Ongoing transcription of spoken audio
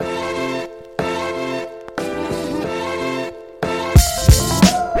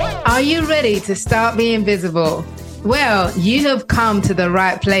Are you ready to start being visible? Well, you have come to the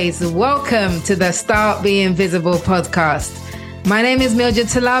right place. Welcome to the Start Being Visible podcast. My name is Mildred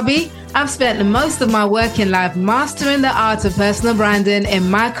Talabi. I've spent most of my working life mastering the art of personal branding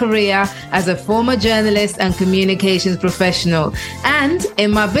in my career as a former journalist and communications professional, and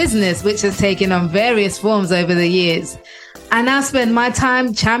in my business, which has taken on various forms over the years. I now spend my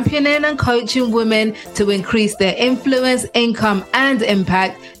time championing and coaching women to increase their influence, income, and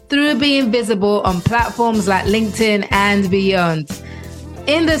impact through being visible on platforms like LinkedIn and beyond.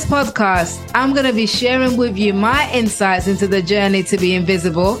 In this podcast, I'm going to be sharing with you my insights into the journey to being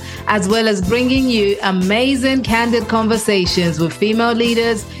visible, as well as bringing you amazing, candid conversations with female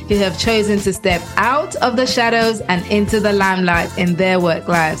leaders who have chosen to step out of the shadows and into the limelight in their work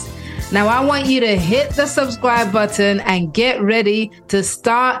lives. Now, I want you to hit the subscribe button and get ready to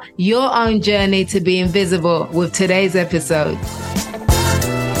start your own journey to being visible with today's episode.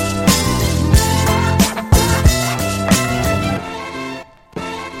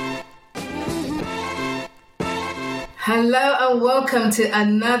 Hello and welcome to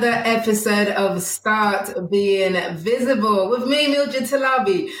another episode of Start Being Visible with me, Mildred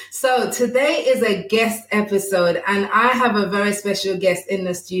Talabi. So today is a guest episode and I have a very special guest in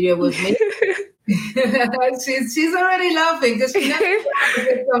the studio with me. she's already laughing because she never had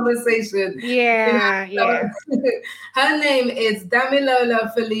this conversation. Yeah. Her name is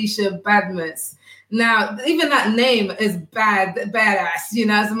Damilola Felicia Badmus. Now, even that name is badass, you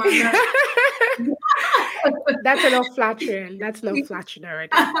know, as That's enough flattering. That's enough flattering already.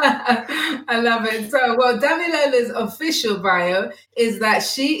 I love it. So, Damilola's official bio is that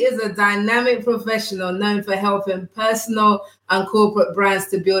she is a dynamic professional known for helping personal and corporate brands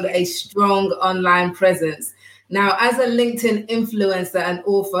to build a strong online presence. Now, as a LinkedIn influencer and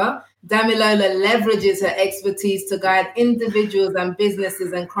author, Damilola leverages her expertise to guide individuals and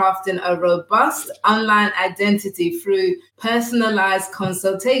businesses in crafting a robust online identity through personalized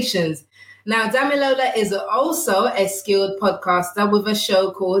consultations. Now, Damilola is also a skilled podcaster with a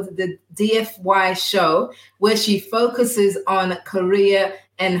show called The DFY Show, where she focuses on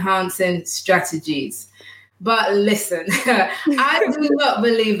career-enhancing strategies. But listen, I do not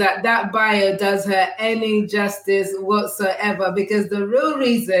believe that bio does her any justice whatsoever, because the real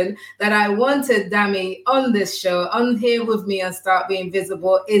reason that I wanted Dami on this show, on here with me on Start Being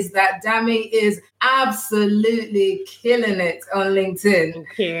Visible, is that Dami is absolutely killing it on LinkedIn.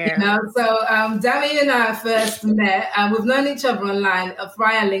 Yeah. You know, so Dami and I first met, and we've known each other online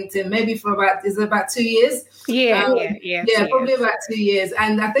via LinkedIn, maybe for about 2 years? Yeah, probably about 2 years.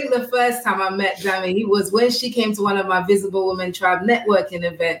 And I think the first time I met Dami, was when she came to one of my Visible Women Tribe networking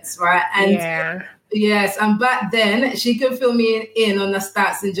events, right? And yes, and back then, she could fill me in on the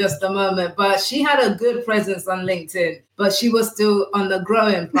stats in just a moment, but she had a good presence on LinkedIn, but she was still on the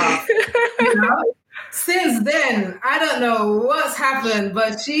growing path. You know? Since then, I don't know what's happened,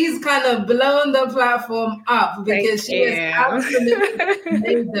 but she's kind of blown the platform up because she has absolutely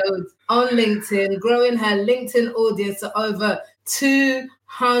made those on LinkedIn, growing her LinkedIn audience to over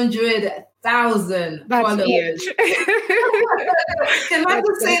 200,000 followers. Huge. Can I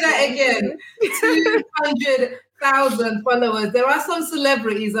just say that again? 200,000 followers. There are some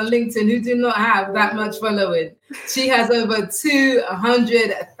celebrities on LinkedIn who do not have that much following. She has over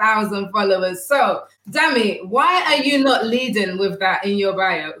 200,000 followers. So, Dami, why are you not leading with that in your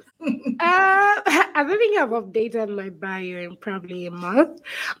bio? I don't think I've updated my bio in probably a month,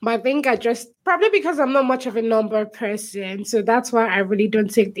 but I think probably because I'm not much of a number person, so that's why I really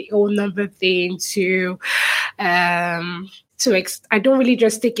don't take the whole number thing I don't really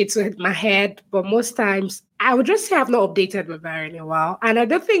just stick it to my head, but most times I would just say I've not updated my bio in a while, and I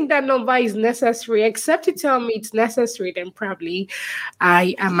don't think that number is necessary, except to tell me it's necessary, then probably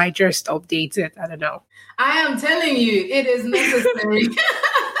I might just update it. I don't know. I am telling you, it is necessary.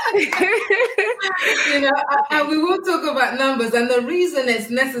 You know, and we will talk about numbers, and the reason it's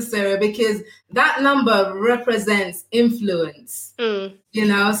necessary because that number represents influence. You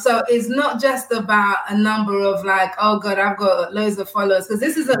know, so it's not just about a number of like, oh God, I've got loads of followers, because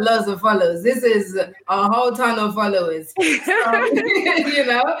this isn't loads of followers. This is a whole ton of followers. So, you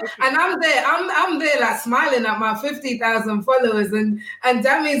know, and I'm there like smiling at my 50,000 followers, and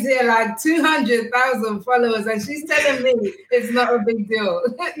Dami's here like 200,000 followers, and she's telling me it's not a big deal.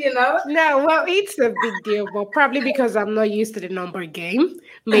 You know? No, well, it's a big deal, but probably because I'm not used to the number game.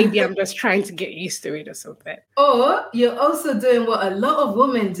 Maybe I'm just trying to get used to it or something. Or you're also doing what a lot of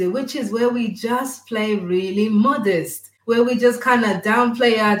women do, which is where we just play really modest, where we just kind of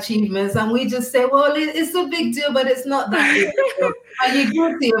downplay our achievements and we just say, well, it's a big deal, but it's not that big. Are you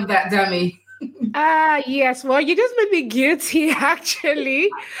guilty of that, Dami? Yes. Well, you just made me guilty, actually.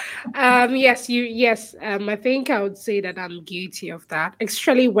 I think I would say that I'm guilty of that,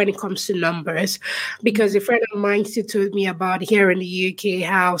 especially when it comes to numbers, because a friend of mine still told me about here in the UK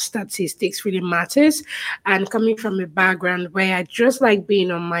how statistics really matters. And coming from a background where I just like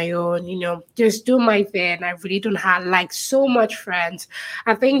being on my own, just do my thing. I really don't have like so much friends.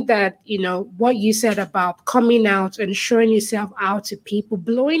 I think that, what you said about coming out and showing yourself out to people,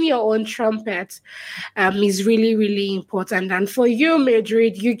 blowing your own trumpet, is really, really important. And for you,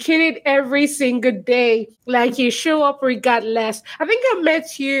 Madrid, you kill it every single day. Like you show up regardless. I think I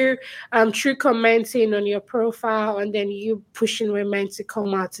met you through commenting on your profile and then you pushing women to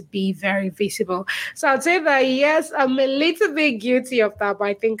come out to be very visible. So I'd say that yes, I'm a little bit guilty of that, but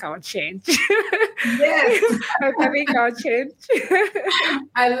I think I'll change. Yes. I think I'll change.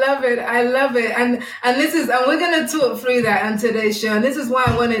 I love it. I love it. And we're going to talk through that on today's show. And this is why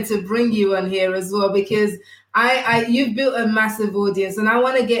I wanted to bring you on here as well, because you've built a massive audience, and I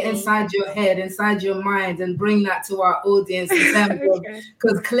want to get inside your head, inside your mind, and bring that to our audience in terms of,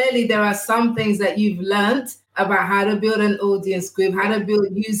 because clearly there are some things that you've learned about how to build an audience group, how to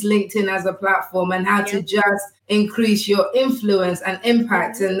use LinkedIn as a platform, and how to just increase your influence and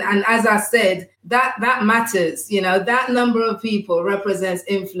impact. And as I said, that matters. That number of people represents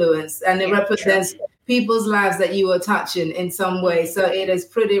influence, and it represents people's lives that you are touching in some way. So it is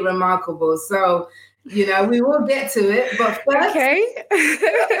pretty remarkable. So we will get to it, but first,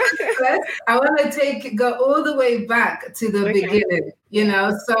 first I want to go all the way back to the beginning.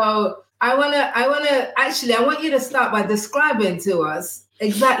 So I want you to start by describing to us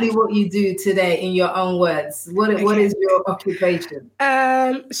exactly what you do today in your own words. What is your occupation?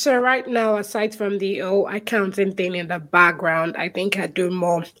 So right now, aside from the accounting thing in the background, I think I do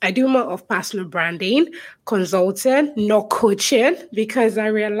more of personal branding, consulting, not coaching, because I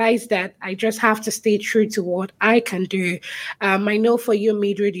realized that I just have to stay true to what I can do. I know for you,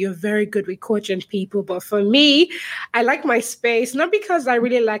 Mildred, you're very good with coaching people, but for me, I like my space, not because I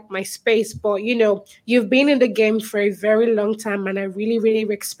really like my space, but you've been in the game for a very long time, and I really, really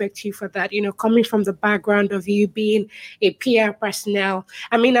respect you for that. Coming from the background of you being a PR personnel.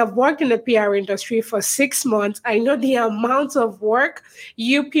 I mean, I've worked in the PR industry for 6 months. I know the amount of work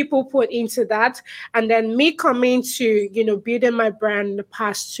you people put into that. And then me coming to, building my brand in the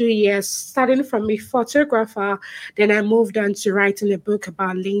past 2 years, starting from a photographer, then I moved on to writing a book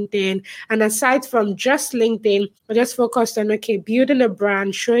about LinkedIn. And aside from just LinkedIn, I just focused on, building a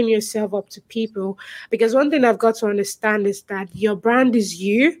brand, showing yourself up to people. Because one thing I've got to understand is that your brand is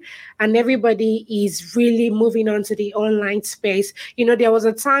you, and everybody is really moving on to the online space. There was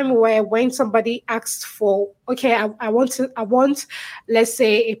a time where when somebody asked for, I want, let's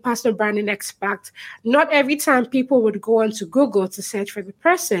say, a personal branding expert, not every time people would go onto Google to search for the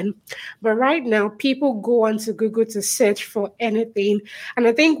person, but right now people go onto Google to search for anything. And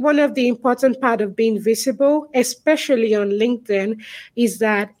I think one of the important part of being visible, especially on LinkedIn, is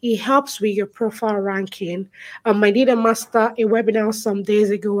that it helps with your profile ranking. I did a webinar some days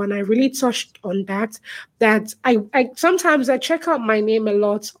ago, and I really touched on that I sometimes I check out my name a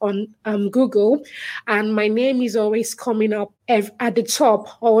lot on Google, and my name is always coming up at the top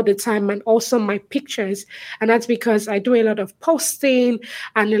all the time, and also my pictures. And that's because I do a lot of posting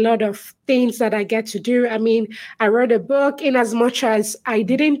and a lot of things that I get to do. I mean, I wrote a book in as much as I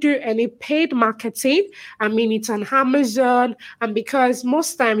didn't do any paid marketing. I mean, it's on Amazon. And because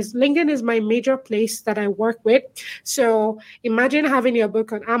most times LinkedIn is my major place that I work with. So imagine having your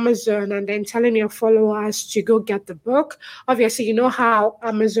book on Amazon and then telling your followers to go get the book. Obviously, you know how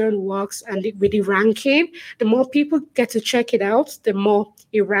Amazon works, and with the ranking, the more people get to check it out, the more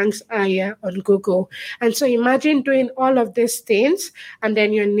it ranks higher on Google. And so imagine doing all of these things, and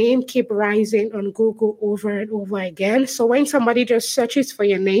then your name keep rising on Google over and over again. So when somebody just searches for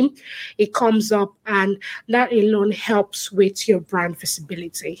your name, it comes up, and that alone helps with your brand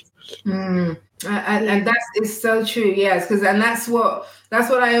visibility. And it's so true, yes, because that's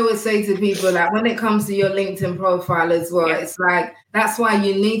what I always say to people, that when it comes to your LinkedIn profile as well, it's like, that's why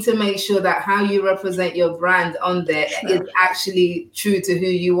you need to make sure that how you represent your brand on there is actually true to who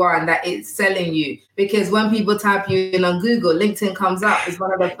you are, and that it's selling you. Because when people type you in on Google, LinkedIn comes up. It's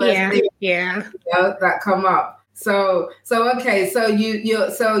one of the first things that come up. So okay, so you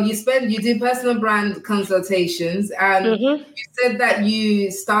do personal brand consultations, and you said that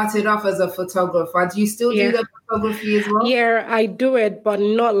you started off as a photographer. Do you still do the photography as well? Yeah, I do it, but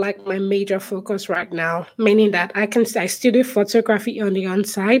not like my major focus right now. Meaning that I still do photography on the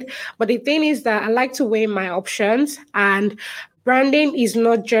on-side, but the thing is that I like to weigh my options, and branding is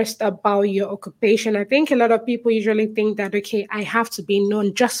not just about your occupation. I think a lot of people usually think that, okay, I have to be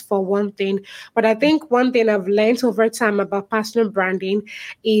known just for one thing. But I think one thing I've learned over time about personal branding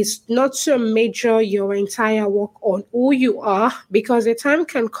is not to major your entire work on who you are, because a time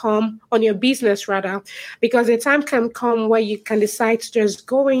can come on your business rather, because a time can come where you can decide to just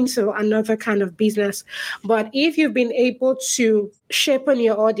go into another kind of business. But if you've been able to shape on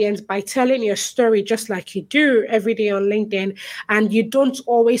your audience by telling your story just like you do every day on LinkedIn, and you don't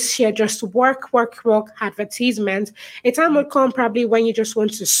always share just work advertisements, a time will come probably when you just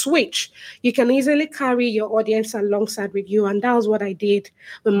want to switch. You can easily carry your audience alongside with you. And that was what I did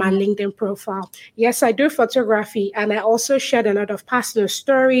with my LinkedIn profile. Yes, I do photography, and I also shared a lot of personal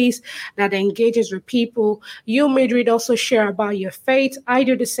stories that engages with people. You, Madrid, also share about your faith. I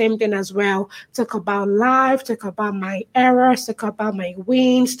do the same thing as well. Talk about life, talk about my errors, talk about my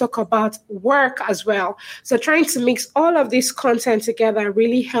wins, talk about work as well. So trying to mix all of this content together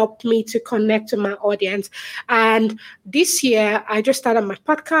really helped me to connect to my audience. And this year, I just started my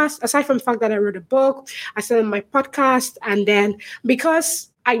podcast. Aside from the fact that I wrote a book, I started my podcast. And then because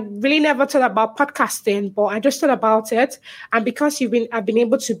I really never thought about podcasting, but I just thought about it. And because I've been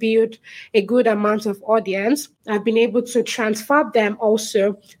able to build a good amount of audience, I've been able to transfer them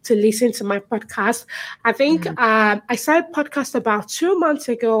also to listen to my podcast. I think I started podcast about 2 months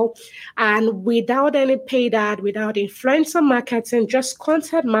ago, and without any paid ad, without influencer marketing, just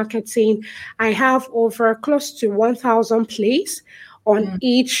content marketing, I have over close to 1,000 plays on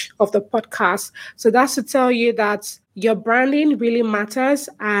each of the podcasts. So that's to tell you that your branding really matters.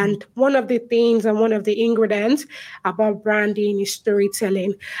 And one of the things and one of the ingredients about branding is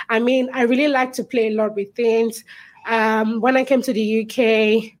storytelling. I mean, I really like to play a lot with things. When I came to the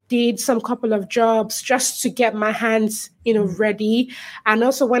UK, did some couple of jobs just to get my hands, ready. And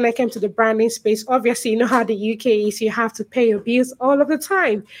also when I came to the branding space, obviously, you know how the UK is, you have to pay your bills all of the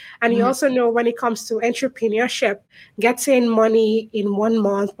time. And you also know when it comes to entrepreneurship, getting money in 1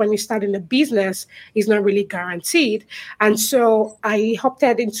 month when you're starting a business is not really guaranteed. And so I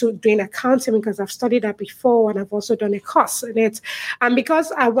opted into doing accounting because I've studied that before, and I've also done a course in it. And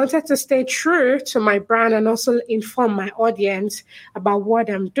because I wanted to stay true to my brand and also inform my audience about what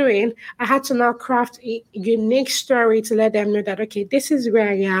I'm doing, I had to now craft a unique story to let them know that, okay, this is where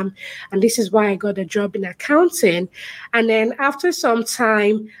I am, and this is why I got a job in accounting. And then after some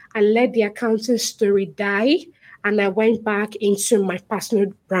time, I let the accounting story die, and I went back into my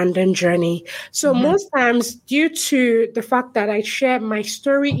personal branding journey. So most times, due to the fact that I share my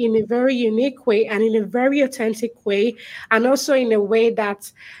story in a very unique way and in a very authentic way, and also in a way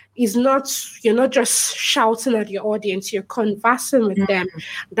that is not, you're not just shouting at your audience, you're conversing with them,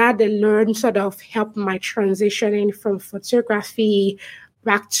 that alone sort of helped my transitioning from photography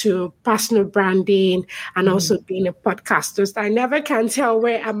back to personal branding and also being a podcaster. So I never can tell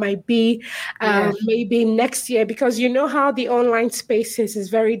where I might be maybe next year, because you know how the online spaces is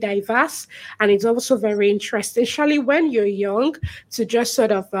very diverse, and it's also very interesting, especially when you're young, to just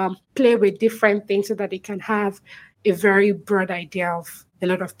sort of play with different things so that they can have a very broad idea of a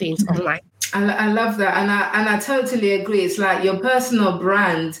lot of things online. I love that. And I totally agree. It's like your personal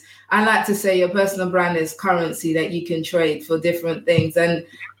brand. I like to say your personal brand is currency that you can trade for different things. And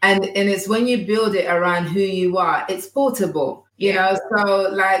it's when you build it around who you are, it's portable, you know? So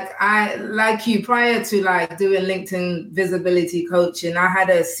like you, prior to like doing LinkedIn visibility coaching, I had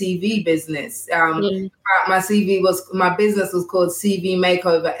a CV business. My business was called CV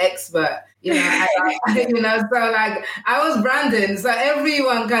Makeover Expert. So like I was branding, so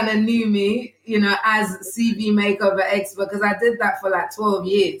everyone kind of knew me, as CV Makeover Expert, because I did that for like 12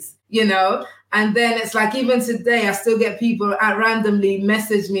 years, and then it's like, even today, I still get people randomly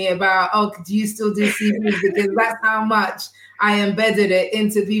message me about, oh, do you still do CVs? Because that's how much I embedded it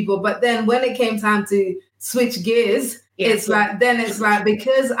into people. But then when it came time to switch gears, it's like,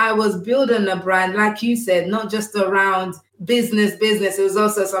 because I was building a brand, like you said, not just around business, it was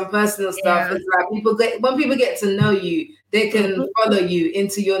also some personal stuff. It's like when people get to know you, they can follow you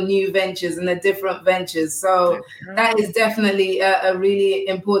into your new ventures and the different ventures. So that is definitely a really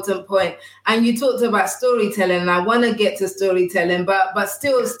important point. And you talked about storytelling, and I want to get to storytelling, but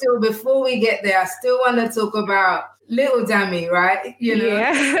still before we get there, I still want to talk about little Dami, right?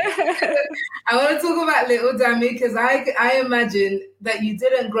 I want to talk about little Dami, because I imagine that you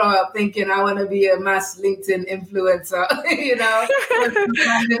didn't grow up thinking I want to be a mass LinkedIn influencer,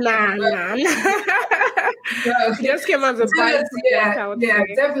 Nah. So, just came as a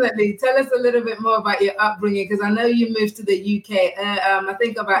definitely. Tell us a little bit more about your upbringing, because I know you moved to the UK, I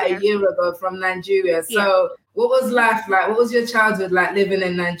think about a year ago from Nigeria. So what was life like? What was your childhood like living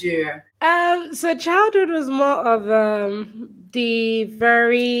in Nigeria? So childhood was more of the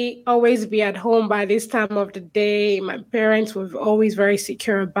very always be at home by this time of the day. My parents were always very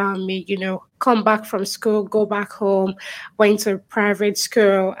secure about me, come back from school, go back home, went to private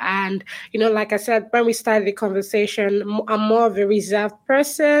school. And, like I said, when we started the conversation, I'm more of a reserved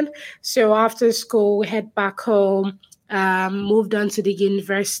person. So after school, head back home. Moved on to the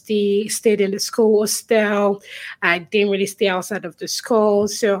university, stayed in the school hostel. I didn't really stay outside of the school.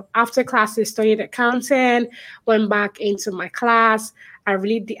 So after classes, studied accounting, went back into my class. I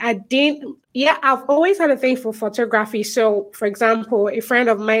didn't, yeah, I've always had a thing for photography. So, for example, a friend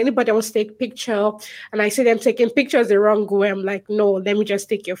of mine, anybody wants to take a picture, and I see them taking pictures the wrong way, I'm like, no, let me just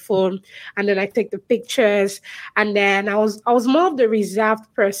take your phone. And then I take the pictures. And then I was more of the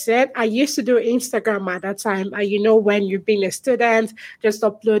reserved person. I used to do Instagram at that time. When you're being a student, just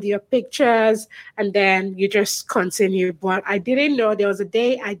upload your pictures and then you just continue. But I didn't know there was a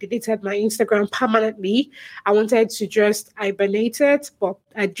day I deleted my Instagram permanently. I wanted to just hibernate it, but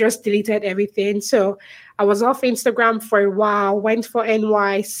I just deleted everything. So I was off Instagram for a while, went for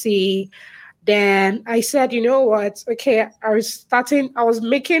NYC. Then I said, you know what? Okay, I was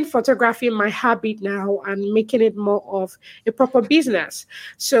making photography my habit now and making it more of a proper business.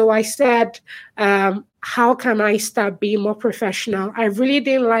 So I said, how can I start being more professional? I really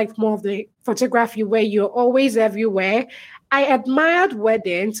didn't like more of the photography where you're always everywhere. I admired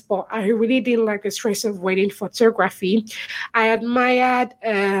weddings, but I really didn't like the stress of wedding photography. I admired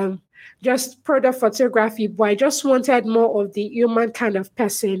just product photography, but I just wanted more of the human kind of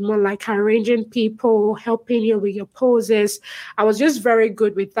person, more like arranging people, helping you with your poses. I was just very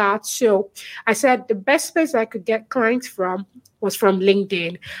good with that. So I said the best place I could get clients from was from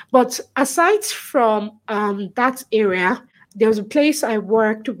LinkedIn. But aside from that area, there was a place I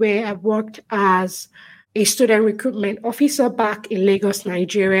worked where I worked as a student recruitment officer back in Lagos,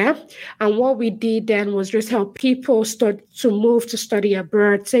 Nigeria. And what we did then was just help people to move to study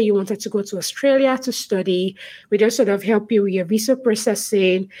abroad. Say you wanted to go to Australia to study, we just sort of help you with your visa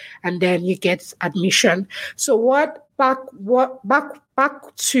processing, and then you get admission. So back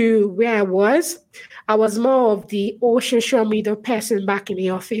to where I was more of the old social media person back in the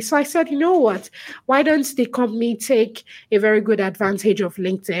office. So I said, you know what? Why don't the company take a very good advantage of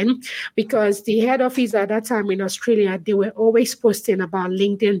LinkedIn? Because the head office at that time in Australia, they were always posting about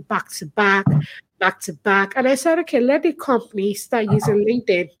LinkedIn back to back. And I said, okay, let the company start using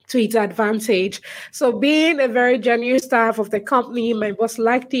LinkedIn to its advantage. So being a very genuine staff of the company, my boss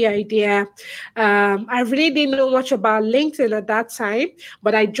liked the idea. I really didn't know much about LinkedIn at that time,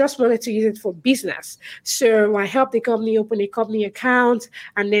 but I just wanted to use it for business. So I helped the company open a company account,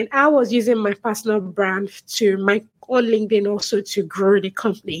 and then I was using my personal brand on LinkedIn also to grow the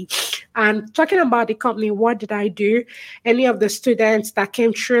company. And talking about the company, what did I do? Any of the students that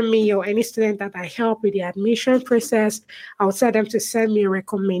came through me or any student that I helped with the admission process, I would tell them to send me a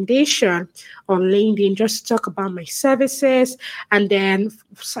recommendation on LinkedIn just to talk about my services. And then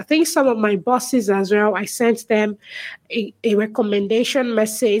I think some of my bosses as well, I sent them a recommendation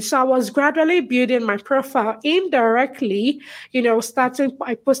message. So I was gradually building my profile indirectly,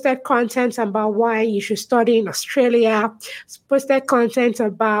 I posted content about why you should study in Australia, posted content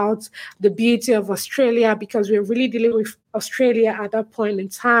about the beauty of Australia because we're really dealing with Australia at that point in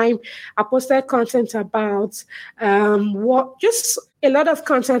time. I posted content about just a lot of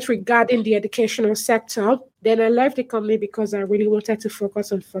content regarding the educational sector. Then I left the company because I really wanted to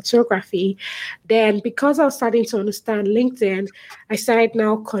focus on photography. Then because I was starting to understand LinkedIn, I started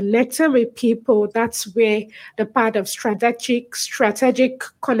now connecting with people. That's where the part of strategic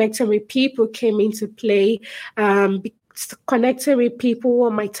connecting with people came into play. Connecting with people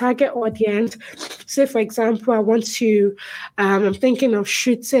on my target audience. Say, for example, I'm thinking of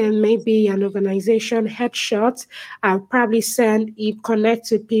shooting maybe an organization headshot. I'll probably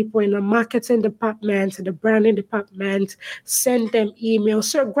connect with people in the marketing department, the branding department, send them emails.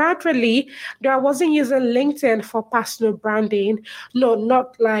 So gradually, I wasn't using LinkedIn for personal branding. No,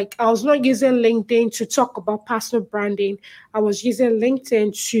 not like I was not using LinkedIn to talk about personal branding. I was using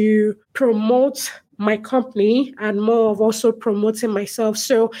LinkedIn to promote my company and more of also promoting myself.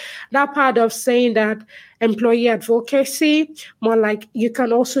 So that part of saying that employee advocacy, more like you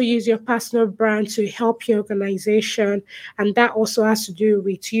can also use your personal brand to help your organization. And that also has to do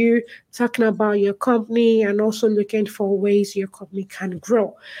with you talking about your company and also looking for ways your company can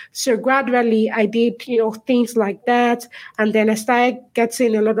grow. So gradually I did, things like that. And then I started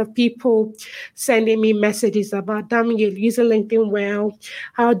getting a lot of people sending me messages about, Dami, you're using LinkedIn well.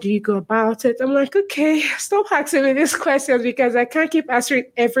 How do you go about it? I'm like, okay, stop asking me these questions because I can't keep answering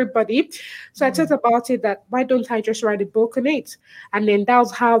everybody. So I thought about it that that why don't I just write a book on it? And then that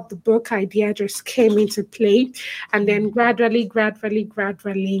was how the book idea just came into play. And then gradually,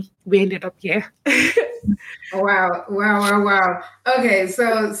 we ended up here. Wow. Okay,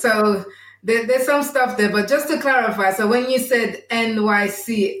 so there's some stuff there, but just to clarify, so when you said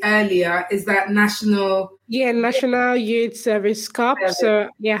NYC earlier, is that National? Yeah, National Youth Service Corps. So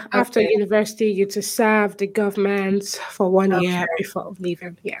yeah, after university, you to serve the government for 1 year before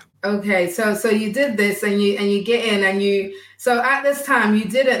leaving. Yeah. Okay, so you did this and you get in and you, so at this time you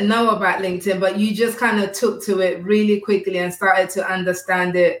didn't know about LinkedIn, but you just kind of took to it really quickly and started to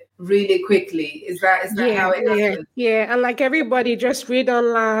understand it really quickly. Is that how it happened? Yeah, and like everybody, just read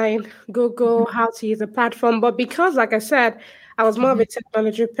online, Google how to use the platform. But because, like I said, I was more of a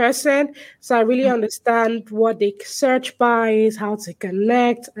technology person, so I really understand what the search bar is, how to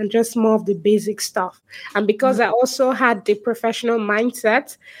connect, and just more of the basic stuff. And because I also had the professional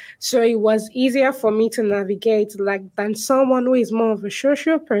mindset, so it was easier for me to navigate than someone who is more of a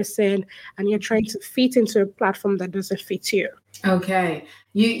social person and you're trying to fit into a platform that doesn't fit you. Okay.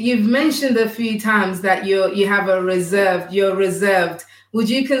 You've mentioned a few times that you're reserved. Would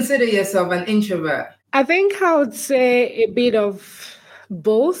you consider yourself an introvert? I think I would say a bit of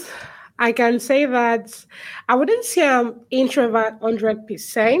both. I can say that I wouldn't say I'm introvert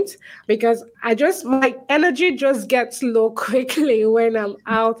 100% because my energy just gets low quickly when I'm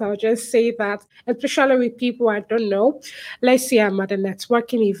out. I'll just say that, especially with people I don't know. Let's say I'm at a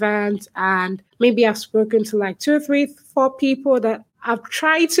networking event and maybe I've spoken to like 2, 3, 4 people that I've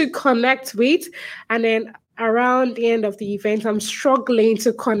tried to connect with, and then around the end of the event, I'm struggling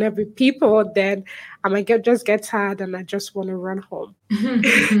to connect with people, then I might just get tired and I just want to run home.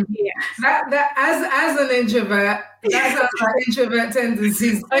 Yeah. That as an introvert, that's our introvert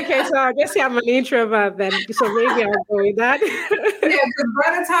tendencies. Okay, so I guess I'm an introvert then. So maybe I'll go with that. Yeah, because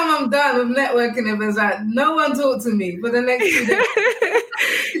by the time I'm done with networking events, no one talk to me for the next 2 days.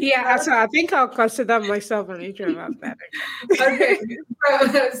 Yeah, so I think I'll consider myself an introvert then. Okay,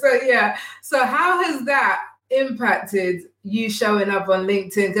 so how has that impacted you showing up on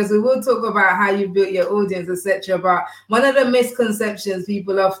LinkedIn? Because we will talk about how you built your audience, etc. But one of the misconceptions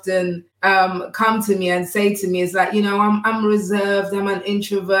people often come to me and say to me is like, I'm reserved, I'm an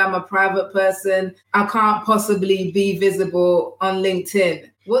introvert, I'm a private person, I can't possibly be visible on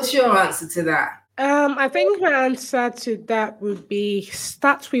LinkedIn. What's your answer to that? I think my answer to that would be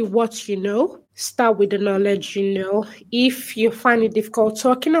start with what you know. Start with the knowledge you know. If you find it difficult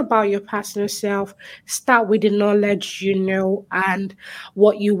talking about your personal self, start with the knowledge you know and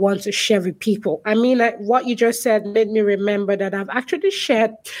what you want to share with people. I mean, what you just said made me remember that I've actually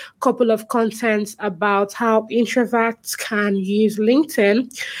shared a couple of contents about how introverts can use LinkedIn.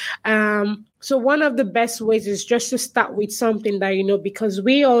 So one of the best ways is just to start with something that you know, because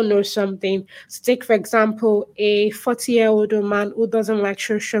we all know something. So take, for example, a 40-year-old woman who doesn't like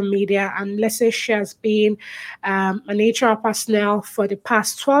social media, and let's say she has been an HR personnel for the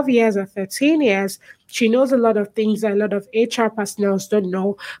past 12 years or 13 years. She knows a lot of things that a lot of HR personnel don't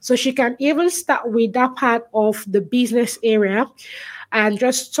know. So she can even start with that part of the business area and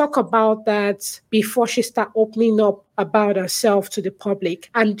just talk about that before she starts opening up about herself to the public.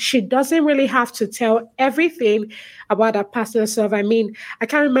 And she doesn't really have to tell everything about her personal self. I mean, I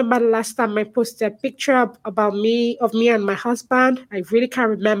can't remember the last time I posted a picture of me and my husband. I really can't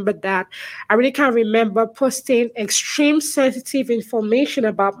remember that. I really can't remember posting extreme sensitive information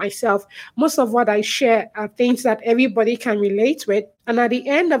about myself. Most of what I share are things that everybody can relate with. And at the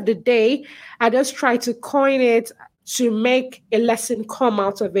end of the day, I just try to coin it to make a lesson come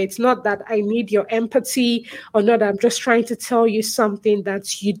out of it. Not that I need your empathy or not that I'm just trying to tell you something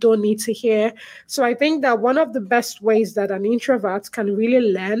that you don't need to hear. So I think that one of the best ways that an introvert can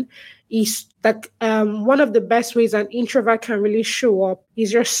really learn is that one of the best ways an introvert can really show up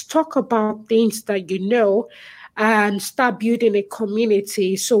is just talk about things that you know and start building a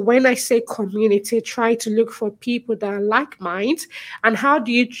community. So when I say community, try to look for people that are like minds. And how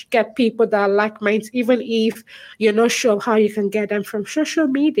do you get people that are like minds, even if you're not sure how you can get them from social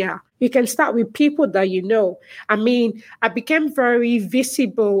media? You can start with people that you know. I mean, I became very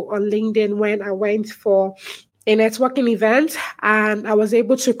visible on LinkedIn when I went for a networking event and I was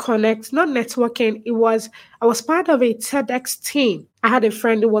able to connect, not networking, I was part of a TEDx team. I had a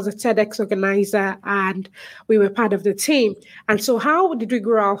friend who was a TEDx organizer and we were part of the team. And so how did we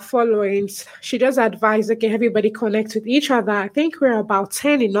grow our followings? She just advised, okay, everybody connect with each other. I think we're about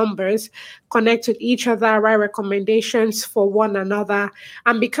 10 in numbers, connect with each other, write recommendations for one another.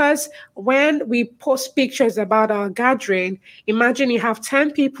 And because when we post pictures about our gathering, imagine you have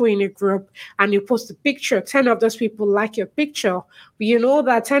 10 people in a group and you post a picture, 10 of those people like your picture. You know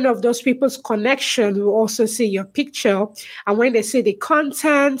that 10 of those people's connection will also see your picture. And when they see the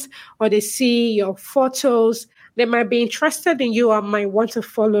content or they see your photos, they might be interested in you or might want to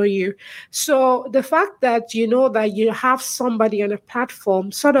follow you. So the fact that you know that you have somebody on a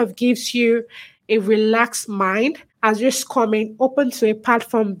platform sort of gives you a relaxed mind as just coming open to a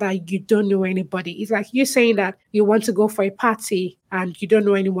platform that you don't know anybody. It's like you saying that you want to go for a party and you don't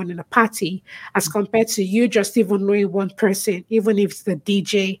know anyone in a party, as compared to you just even knowing one person, even if it's the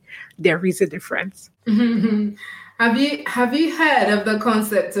DJ, there is a difference. Mm-hmm. Have you heard of the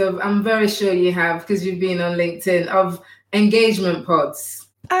concept of, I'm very sure you have because you've been on LinkedIn, of engagement pods?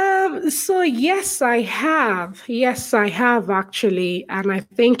 So yes, I have. Yes, I have actually. And I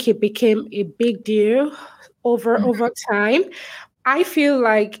think it became a big deal over time. I feel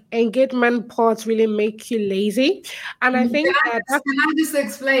like engagement pods really make you lazy. And I think can I just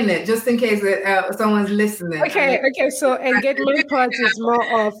explain it just in case someone's listening? Okay. So engagement pods is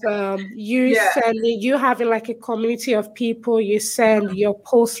more of you having like a community of people you send your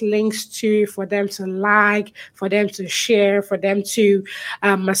post links to for them to like, for them to share, for them to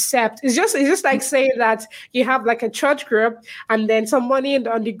accept. It's just like saying that you have like a church group and then somebody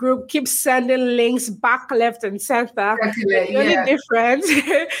on the group keeps sending links back, left, and center. The only difference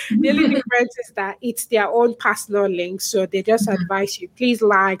is that it's their own personal links. So they just advise you, please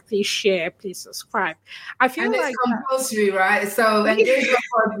like, please share, please subscribe. I feel and like it's compulsory, right? So engagement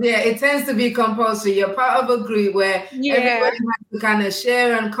pods, it tends to be compulsory. You're part of a group where everybody has to kind of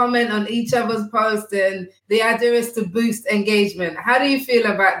share and comment on each other's posts, and the idea is to boost engagement. How do you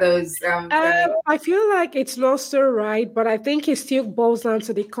feel about those? I feel like it's not so right, but I think it still boils down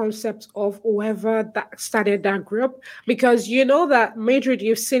to the concept of whoever that started that group, because you know that Madrid,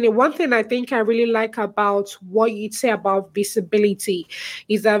 you've seen it. One thing I think I really like about what you say about visibility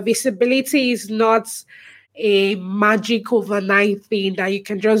is that visibility is not a magic overnight thing that you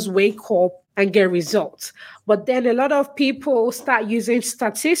can just wake up and get results. But then a lot of people start using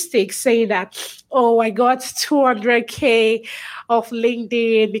statistics saying that, oh, I got 200K of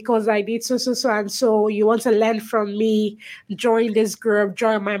LinkedIn because I did so. And so you want to learn from me, join this group,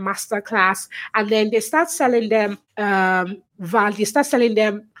 join my masterclass. And then they start selling them value, start selling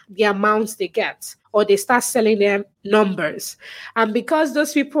them the amounts they get, or they start selling them numbers. And because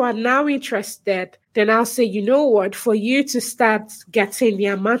those people are now interested, then I'll say, you know what, for you to start getting the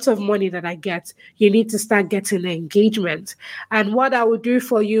amount of money that I get, you need to start getting engagement. And what I will do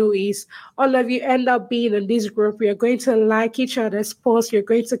for you is all of you end up being in this group. You're going to like each other's posts. You're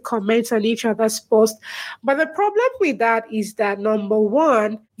going to comment on each other's posts. But the problem with that is that, number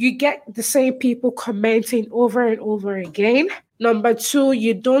one, you get the same people commenting over and over again. Number two,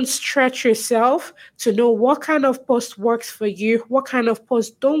 you don't stretch yourself to know what kind of post works for you, what kind of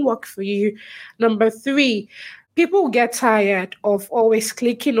posts don't work for you. Number three, people get tired of always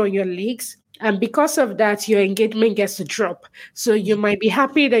clicking on your links. And because of that, your engagement gets to drop. So you might be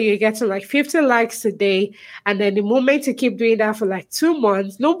happy that you're getting like 50 likes a day. And then the moment you keep doing that for like 2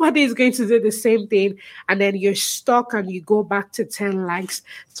 months, nobody is going to do the same thing. And then you're stuck and you go back to 10 likes.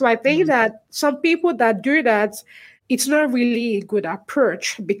 So I think that some people that do that, it's not really a good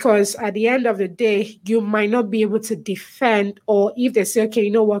approach, because at the end of the day, you might not be able to defend, or if they say, okay,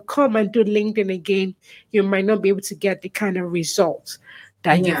 you know what, come and do LinkedIn again, you might not be able to get the kind of results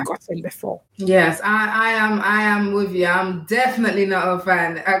that you've gotten before. Yes, I am with you. I'm definitely not a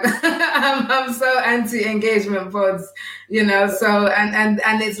fan. I'm so anti-engagement pods, so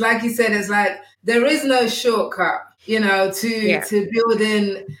and it's like you said, it's like there is no shortcut, to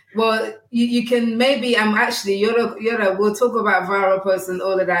building. Well, you can maybe we'll talk about viral posts and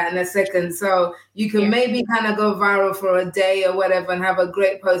all of that in a second. So you can maybe kind of go viral for a day or whatever and have a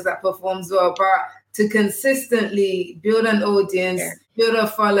great post that performs well, but to consistently build an audience, build a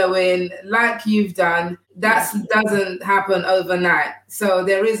following like you've done, that doesn't happen overnight. So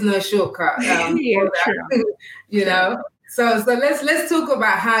there is no shortcut. So let's talk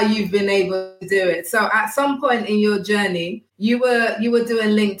about how you've been able to do it. So at some point in your journey, you were doing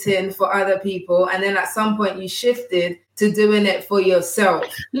LinkedIn for other people, and then at some point you shifted to doing it for yourself.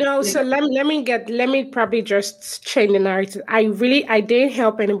 No, so let me probably just change the narrative. I didn't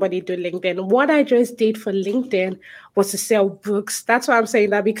help anybody do LinkedIn. What I just did for LinkedIn was to sell books. That's why I'm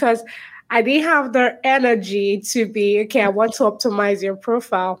saying that, because I didn't have the energy to be, okay, I want to optimize your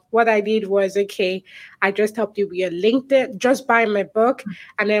profile. What I did was, okay, I just helped you with your LinkedIn, just buy my book.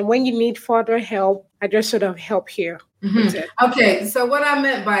 And then when you need further help, I just sort of help you. Okay, so what I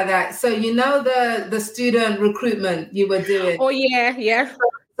meant by that, so the student recruitment you were doing. Oh, yeah.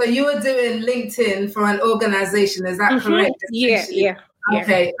 So you were doing LinkedIn for an organization, is that correct? Yeah.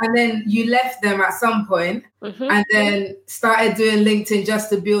 Okay, and then you left them at some point and then started doing LinkedIn just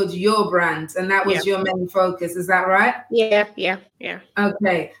to build your brand, and that was your main focus, is that right? Yeah.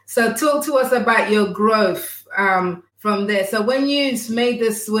 Okay, so talk to us about your growth from there. So when you made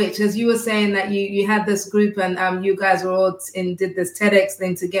this switch, as you were saying that you had this group and you guys were all did this TEDx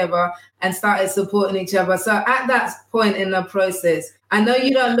thing together and started supporting each other. So at that point in the process, I know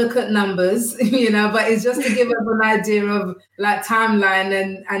you don't look at numbers, but it's just to give us an idea of like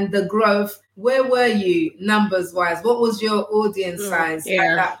timeline and the growth. Where were you numbers wise? What was your audience size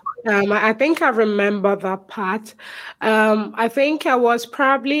at that point? I think I remember that part. I think I was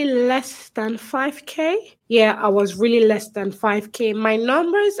probably less than 5K. Yeah, I was really less than 5K. My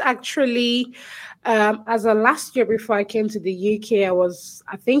numbers actually, as a last year before I came to the UK, I was,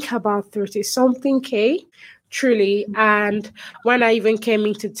 I think, about 30 something K. Truly. And when I even came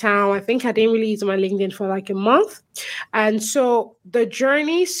into town, I think I didn't really use my LinkedIn for like a month. And so the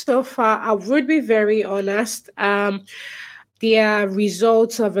journey so far, I would be very honest. There are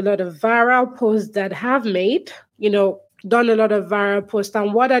results of a lot of viral posts that have made, done a lot of viral posts.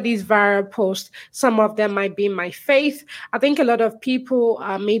 And what are these viral posts? Some of them might be my faith. I think a lot of people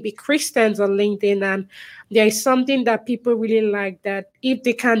are maybe Christians on LinkedIn, and there is something that people really like, that if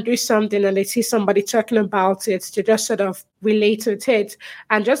they can do something and they see somebody talking about it, to just sort of relate with it.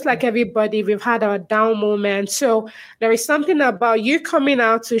 And just like everybody, we've had our down moments. So there is something about you coming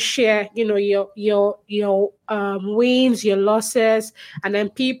out to share, your wins, your losses, and then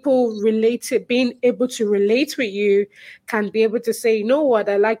people being able to relate with you, can be able to say, you know what,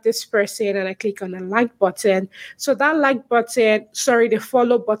 I like this person, and I click on the like button. So that like button, the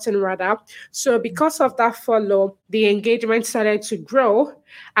follow button rather. So because of that follow, the engagement started to grow.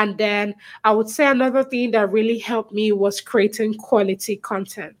 And then I would say another thing that really helped me was creating quality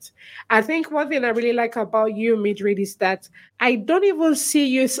content. I think one thing I really like about you, Midrid, is that I don't even see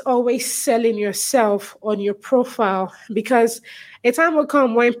you always selling yourself on your profile, because a time will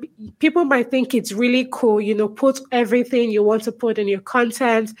come when people might think it's really cool, put everything you want to put in your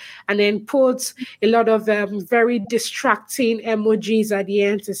content and then put a lot of very distracting emojis at the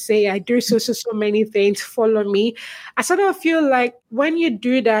end to say, I do so many things, follow me. I sort of feel like when you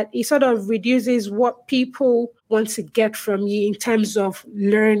do that, it sort of reduces what people want to get from you in terms of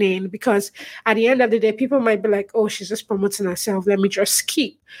learning, because at the end of the day, people might be like, oh, she's just promoting herself, let me just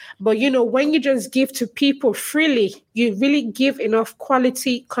skip. But when you just give to people freely, you really give enough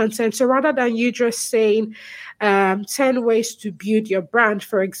quality content. So rather than you just saying 10 ways to build your brand,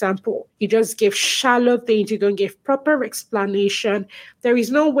 for example, you just give shallow things, you don't give proper explanation. There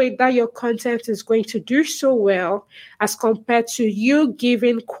is no way that your content is going to do so well as compared to you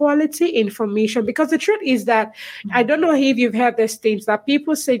giving quality information. Because the truth is that, I don't know if you've heard these things, that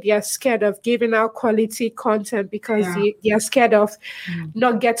people say they are scared of giving out quality content because they are scared of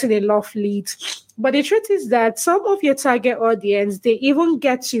not getting enough leads. But the truth is that some of your target audience, they even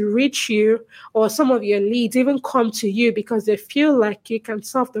get to reach you, or some of your leads even come to you because they feel like you can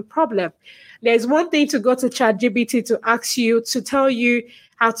solve the problem. There's one thing to go to ChatGPT to ask you, to tell you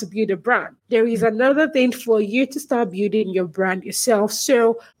how to build a brand. There is another thing for you to start building your brand yourself.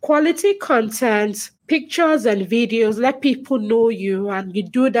 So quality content, pictures and videos, let people know you, and you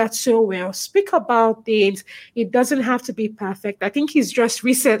do that so well. Speak about things. It doesn't have to be perfect. I think it's just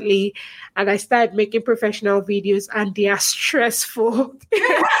recently, and I started making professional videos, and they are stressful.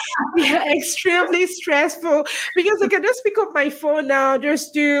 They are extremely stressful, because I can just pick up my phone now,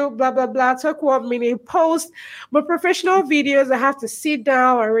 just do blah, blah, blah, talk 1 minute, post. But professional videos, I have to sit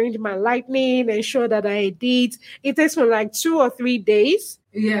down, arrange my lighting, ensure that I edit. It takes me like 2 or 3 days.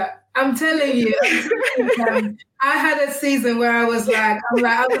 Yeah, I'm telling you, I had a season where I was like,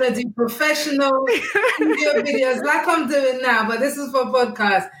 I'm going to do professional video videos like I'm doing now, but this is for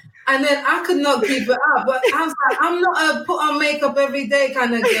podcast. And then I could not keep it up. But I was like, I'm not a put on makeup every day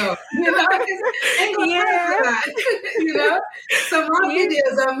kind of girl. Ain't got time for that. So my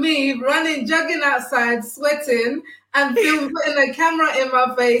videos are me running, jogging outside, sweating, and putting a camera in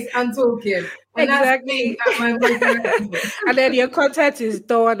my face and talking. And exactly. And then your content is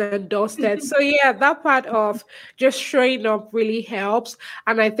done and dusted. So that part of just showing up really helps.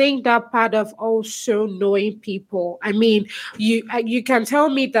 And I think that part of also knowing people. I mean, you can tell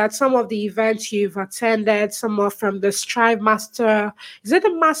me that some of the events you've attended, some are from the Strive Master. Is it a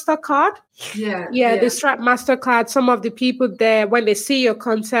MasterCard? The Stripe Mastercard, some of the people there, when they see your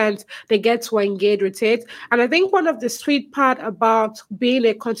content, they get to engage with it. And I think one of the sweet part about being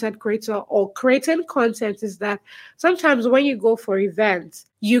a content creator or creating content is that sometimes when you go for events,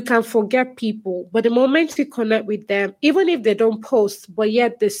 you can forget people, but the moment you connect with them, even if they don't post, but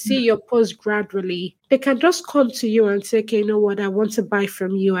yet they see your post gradually, they can just come to you and say, okay, you know what, I want to buy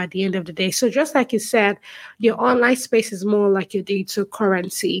from you at the end of the day. So just like you said, your online space is more like your digital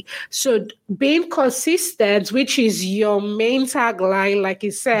currency. So being consistent, which is your main tagline, like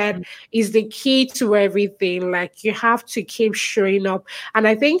you said, is the key to everything. Like you have to keep showing up. And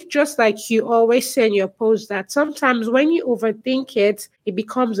I think just like you always say in your post that sometimes when you overthink it, it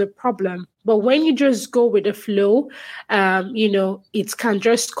becomes a problem. But when you just go with the flow, it can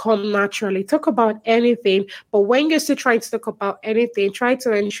just come naturally. Talk about anything. But when you're still trying to talk about anything, try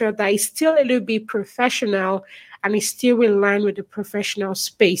to ensure that it's still a little bit professional and it's still in line with the professional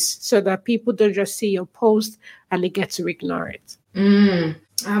space so that people don't just see your post and they get to ignore it.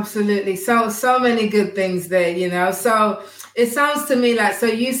 Absolutely. So many good things there, So it sounds to me like, so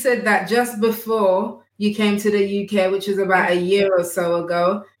you said that just before you came to the UK, which was about a year or so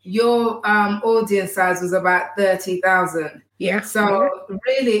ago, your audience size was about 30,000. Yeah. So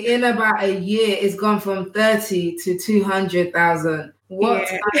really, in about a year, it's gone from 30 to 200,000. What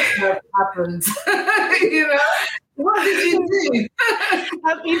happened? What did you do?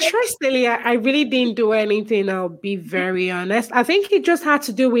 Interestingly, I really didn't do anything. I'll be very honest. I think it just had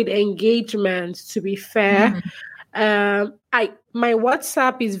to do with engagement, to be fair. My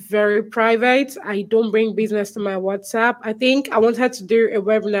WhatsApp is very private. I don't bring business to my WhatsApp. I think I wanted to do a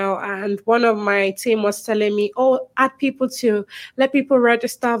webinar and one of my team was telling me, add people to let people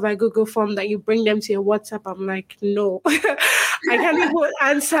register via Google form that you bring them to your WhatsApp. I'm like, no, I can't even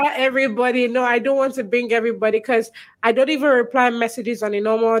answer everybody. No, I don't want to bring everybody because I don't even reply messages on a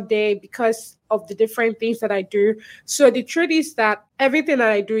normal day because of the different things that I do. So the truth is that everything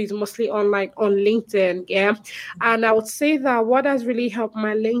that I do is mostly online on LinkedIn. Yeah. And I would say that what has really helped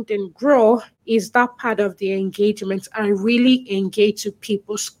my LinkedIn grow is that part of the engagement. I really engage with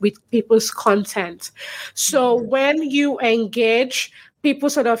people's content. So when you engage,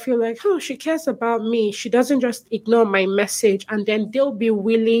 people sort of feel like, oh, she cares about me. She doesn't just ignore my message. And then they'll be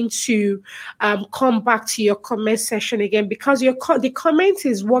willing to come back to your comment section again because the comment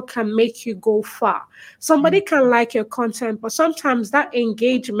is what can make you go far. Somebody can like your content, but sometimes that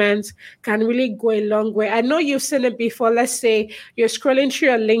engagement can really go a long way. I know you've seen it before. Let's say you're scrolling through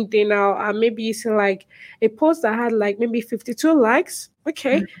your LinkedIn now, and maybe you see like a post that had like maybe 52 likes.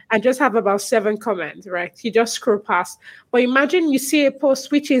 Okay, and just have about 7 comments, right? You just scroll past. But imagine you see a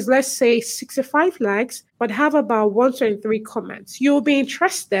post which is, let's say, 65 likes, but have about 123 comments. You'll be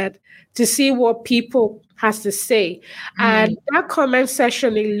interested to see what people has to say. And that comment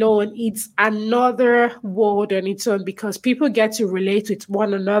section alone, it's another world on its own because people get to relate with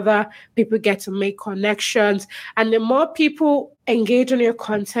one another. People get to make connections. And the more people engage on your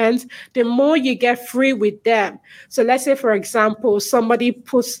content, the more you get free with them. So let's say, for example, somebody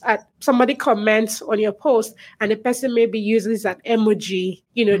comments on your post and the person maybe uses an emoji,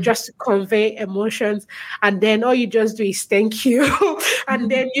 just to convey emotions. And then all you just do is thank you. And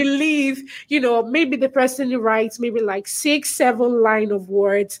then you leave, maybe the person writes maybe like 6-7 line of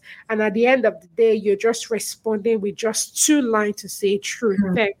words. And at the end of the day, you're just responding with just 2 lines to say true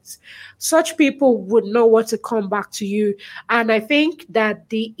thanks. Such people would know what to come back to you. And I think that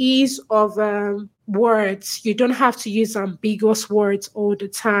the ease of words, you don't have to use ambiguous words all the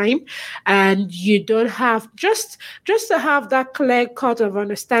time, and you don't have just to have that clear cut of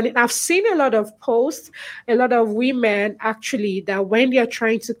understanding. I've seen a lot of posts, a lot of women actually, that when they're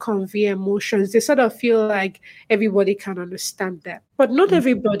trying to convey emotions, they sort of feel like everybody can understand them. But not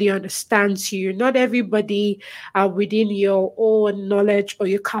everybody understands you. Not everybody are within your own knowledge or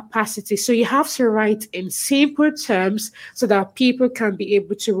your capacity. So you have to write in simple terms so that people can be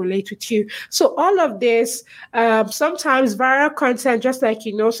able to relate with you. So all of this, sometimes viral content, just like,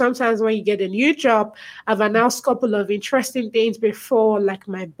 sometimes when you get a new job, I've announced a couple of interesting things before, like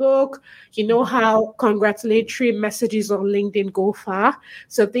my book, how congratulatory messages on LinkedIn go far.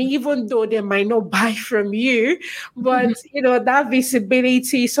 So even though they might not buy from you, but, that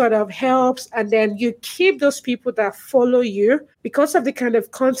visibility sort of helps. And then you keep those people that follow you because of the kind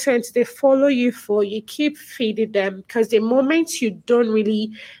of content they follow you for. You keep feeding them because the moment you don't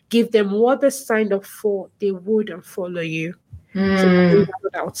really give them what they signed up for, they wouldn't follow you. So that's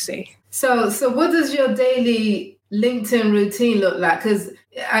what I would say. So what does your daily LinkedIn routine look like? Because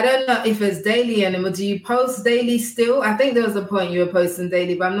I don't know if it's daily anymore. Do you post daily still? I think there was a point you were posting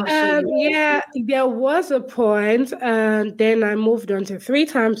daily, but I'm not sure. Yeah, there was a point, and then I moved on to 3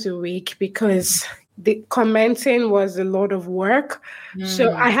 times a week because the commenting was a lot of work.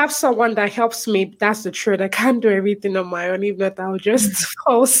 So I have someone that helps me. That's the truth. I can't do everything on my own. If not, I'll just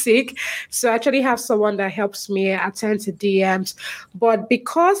fall sick. So I actually have someone that helps me attend to DMs. But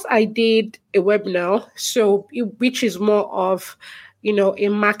because I did a webinar, which is more of a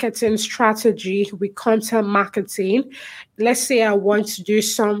marketing strategy with content marketing. Let's say I want to do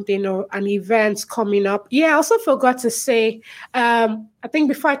something or an event coming up. Yeah, I also forgot to say, I think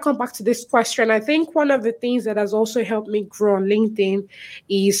before I come back to this question, I think one of the things that has also helped me grow on LinkedIn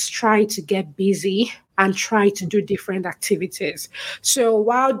is try to get busy and try to do different activities. So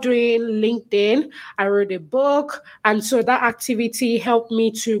while doing LinkedIn, I wrote a book. And so that activity helped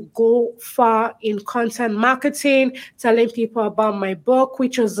me to go far in content marketing, telling people about my book,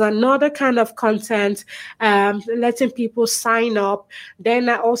 which was another kind of content, letting people sign up. Then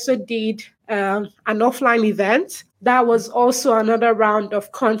I also did an offline event. That was also another round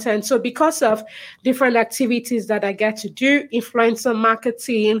of content. So because of different activities that I get to do, influencer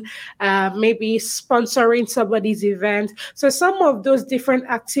marketing, maybe sponsoring somebody's event. So some of those different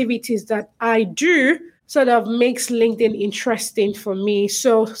activities that I do sort of makes LinkedIn interesting for me.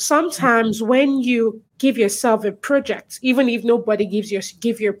 So sometimes when you give yourself a project, even if nobody give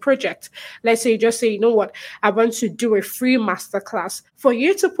you a project, let's say you just say, you know what, I want to do a free masterclass. For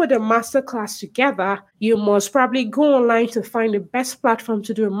you to put a masterclass together, you must probably go online to find the best platform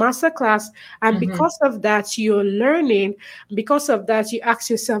to do a masterclass. And because of that, you're learning. Because of that, you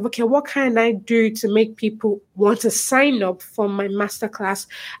ask yourself, okay, what can I do to make people want to sign up for my masterclass?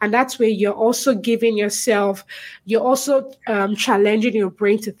 And that's where you're also giving yourself, you're also challenging your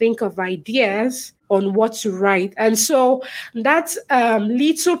brain to think of ideas on what to write. And so that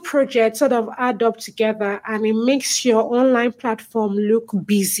little project sort of add up together and it makes your online platform look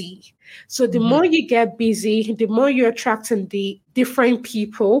busy. So the more you get busy, the more you're attracting the different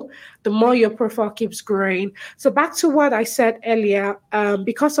people, the more your profile keeps growing. So back to what I said earlier,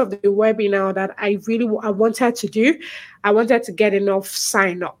 because of the webinar that I wanted to do, I wanted to get enough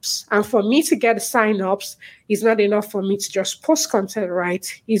signups. And for me to get signups, it's not enough for me to just post content, right?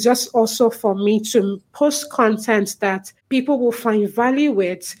 It's just also for me to post content that people will find value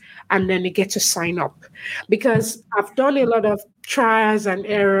with, and then they get to sign up. Because I've done a lot of trials and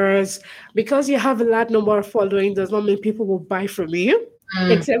errors. Because you have a large number of following does not mean people will buy from you.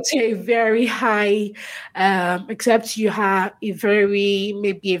 Except you're except you have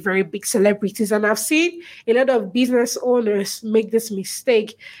maybe a very big celebrities. And I've seen a lot of business owners make this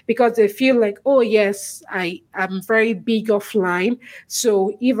mistake because they feel like, oh yes, I'm very big offline.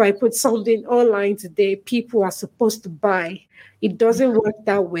 So if I put something online today, people are supposed to buy. It doesn't work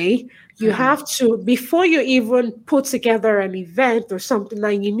that way. You have to, before you even put together an event or something,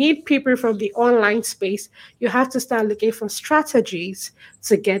 like you need people from the online space, you have to start looking for strategies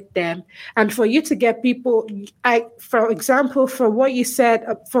to get them. And for you to get people, for example, from what you said,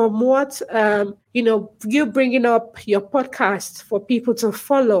 from what, you bringing up your podcast for people to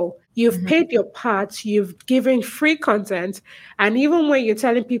follow, you've paid your part, you've given free content. And even when you're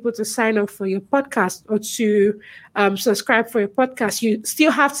telling people to sign up for your podcast or to subscribe for your podcast, you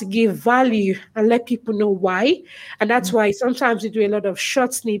still have to give value and let people know why. And that's why sometimes you do a lot of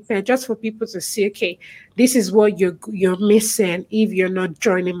short snippet just for people to see, okay, this is what you're missing if you're not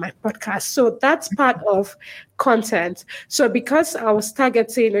joining my podcast. So that's part of content. So because I was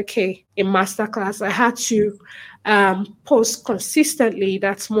targeting, okay, a masterclass, I had to post consistently.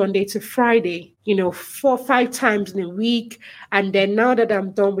 That's Monday to Friday, 4 or 5 times in a week. And then now that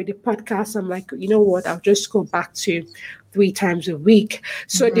I'm done with the podcast, I'm like, you know what, I'll just go back to 3 times a week.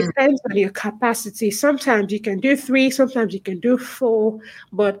 So it depends on your capacity. Sometimes you can do 3, sometimes you can do 4.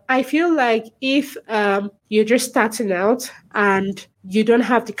 But I feel like if you're just starting out and you don't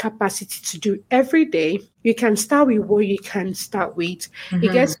have the capacity to do every day, you can start with what you can start with.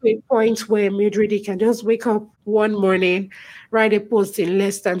 It gets to a point where Mildred, you can just wake up one morning, write a post in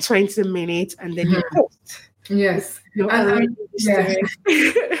less than 20 minutes, and then you post. Yes.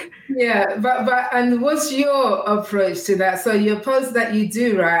 Yeah, but and what's your approach to that? So your posts that you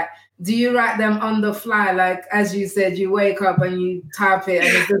do write, do you write them on the fly? Like, as you said, you wake up and you type it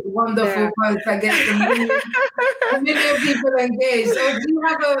and it's a wonderful post that gets a million people engaged. So do you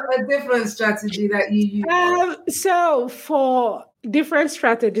have a different strategy that you use? So for different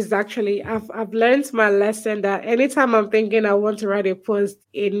strategies, actually, I've learned my lesson that anytime I'm thinking I want to write a post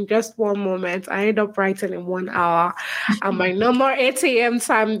in just one moment, I end up writing in 1 hour. And my normal 8 a.m.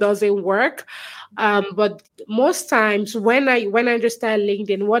 time doesn't work. But most times when I just started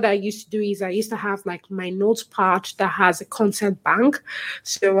LinkedIn, what I used to do is I used to have like my notes part that has a content bank,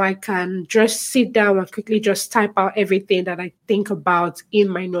 so I can just sit down and quickly just type out everything that I think about in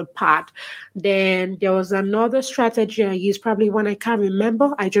my notepad. Then there was another strategy I used, probably when I can't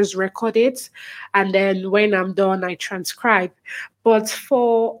remember, I just record it, and then when I'm done, I transcribe. But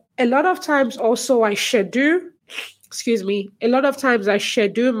for a lot of times also I schedule, a lot of times I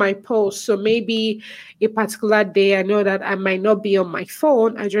schedule my posts. So maybe a particular day I know that I might not be on my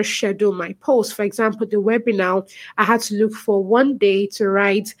phone. I just schedule my posts. For example, the webinar, I had to look for one day to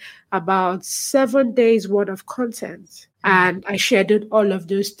write about 7 days worth of content. And I scheduled all of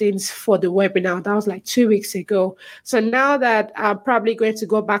those things for the webinar. That was like 2 weeks ago. So now that I'm probably going to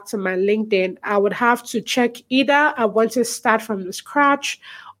go back to my LinkedIn, I would have to check either I want to start from the scratch,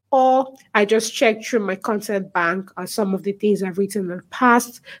 or I just check through my content bank or some of the things I've written in the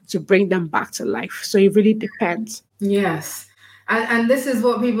past to bring them back to life. So it really depends. Yes. And this is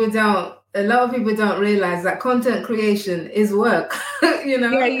what a lot of people don't realize, that content creation is work. Yeah,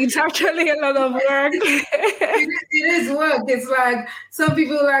 it's actually a lot of work. It is work. It's like some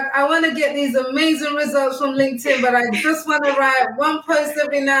people are like, I want to get these amazing results from LinkedIn, but I just want to write one post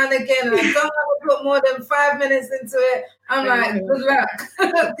every now and again, and I don't want to put more than 5 minutes into it. I'm like, good luck,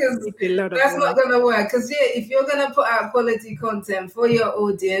 because that's not going to work. Because if you're going to put out quality content for your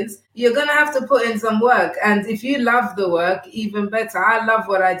audience, you're going to have to put in some work. And if you love the work, even better. I love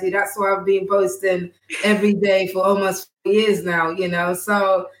what I do. That's why I've been posting every day for almost 4 years now,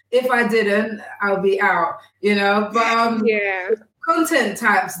 So if I didn't, I'll be out, But content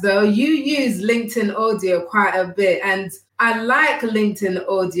types, though, you use LinkedIn audio quite a bit, and I like LinkedIn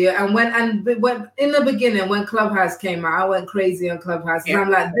audio. And when in the beginning, when Clubhouse came out, I went crazy on Clubhouse. Yeah.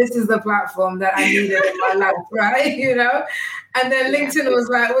 I'm like, this is the platform that I needed in my life, right? And then LinkedIn was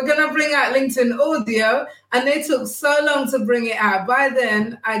like, we're going to bring out LinkedIn audio. And they took so long to bring it out. By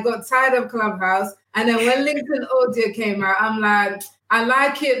then, I got tired of Clubhouse. And then when LinkedIn audio came out, I'm like, I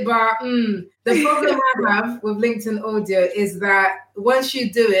like it, but the problem I have with LinkedIn audio is that once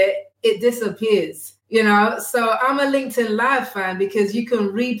you do it, it disappears. So I'm a LinkedIn Live fan because you can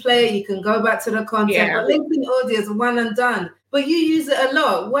replay, you can go back to the content, but LinkedIn audio is one and done. But you use it a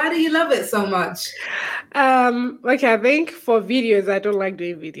lot. Why do you love it so much? Okay, I think for videos, I don't like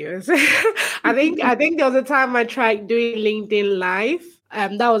doing videos. I think there was a time I tried doing LinkedIn Live.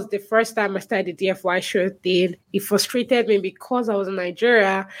 That was the first time I started the DFY show thing. It frustrated me because I was in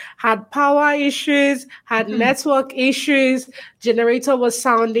Nigeria, had power issues, had network issues, generator was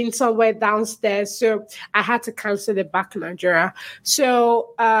sounding somewhere downstairs. So I had to cancel it back in Nigeria. So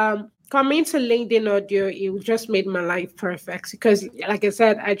coming to LinkedIn audio, it just made my life perfect because, like I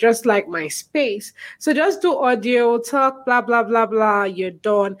said, I just like my space. So just do audio, talk, blah, blah, blah, blah, you're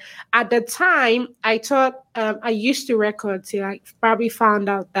done. At the time, I thought I used to record till I probably found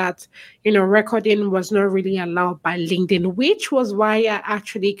out that, recording was not really allowed by LinkedIn, which was why I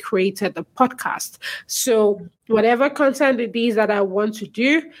actually created the podcast. So whatever content it is that I want to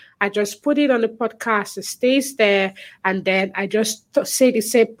do, I just put it on the podcast, it stays there, and then I just put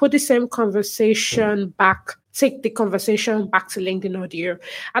the same conversation back, take the conversation back to LinkedIn audio.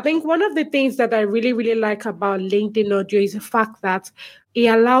 I think one of the things that I really, really like about LinkedIn audio is the fact that it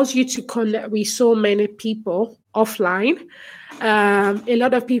allows you to connect with so many people offline. A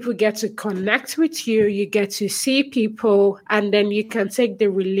lot of people get to connect with you, you get to see people, and then you can take the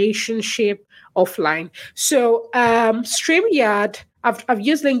relationship offline. So StreamYard, I've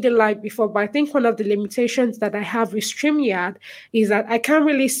used LinkedIn Live before, but I think one of the limitations that I have with StreamYard is that I can't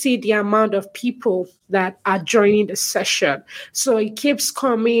really see the amount of people that are joining the session. So it keeps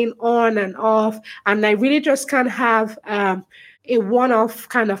coming on and off, and I really just can't have a one-off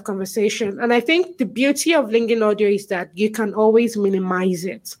kind of conversation. And I think the beauty of LinkedIn audio is that you can always minimize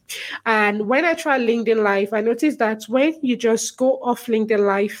it. And when I try LinkedIn Live, I noticed that when you just go off LinkedIn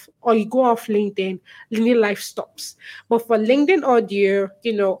Live or you go off LinkedIn Live stops. But for LinkedIn audio,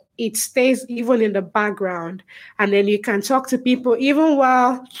 it stays even in the background. And then you can talk to people even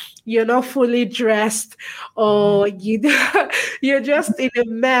while you're not fully dressed or you're just in a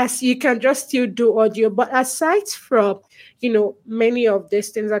mess. You can just still do audio. But aside from many of these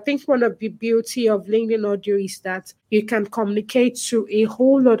things, I think one of the beauty of LinkedIn audio is that you can communicate to a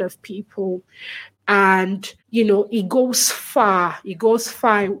whole lot of people. And, it goes far.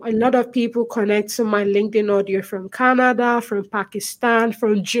 A lot of people connect to my LinkedIn audio from Canada, from Pakistan,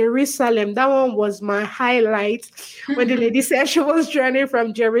 from Jerusalem. That one was my highlight when the lady said she was joining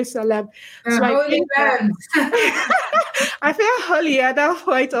from Jerusalem. So holy land. I feel holier at that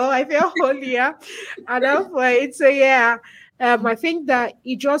point. I feel holier at that point. So, yeah. I think that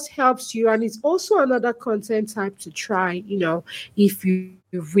it just helps you, and it's also another content type to try, if you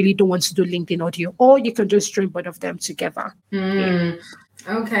really don't want to do LinkedIn audio, or you can just join both of them together. Yeah.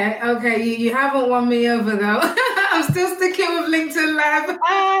 Okay. You haven't won me over though. I'm still sticking with LinkedIn Live.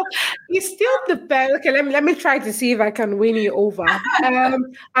 It still depends. Okay, let me try to see if I can win you over.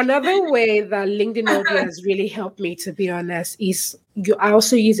 Another way that LinkedIn audio has really helped me, to be honest, is I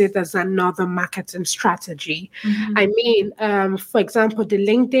also use it as another marketing strategy. Mm-hmm. I mean, for example, the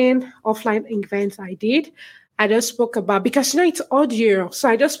LinkedIn offline events I did, I just spoke about, because it's audio. So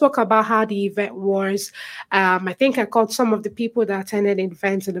I just spoke about how the event was. I think I called some of the people that attended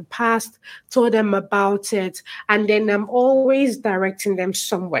events in the past, told them about it, and then I'm always directing them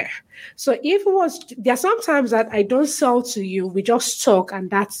somewhere. So if it was, there are sometimes that I don't sell to you, we just talk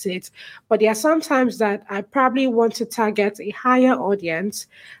and that's it. But there are sometimes that I probably want to target a higher audience.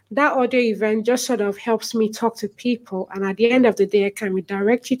 That audio event just sort of helps me talk to people. And at the end of the day, I can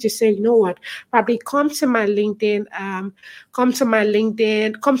redirect you to say, you know what, probably come to my LinkedIn, come to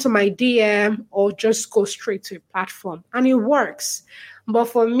my DM, or just go straight to a platform. And it works. But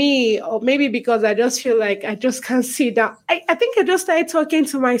for me, or maybe because I just feel like I just can't sit down, I think I just started talking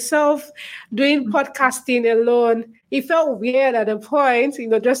to myself, doing podcasting alone. It felt weird at a point,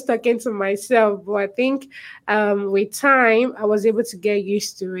 just talking to myself. But I think with time, I was able to get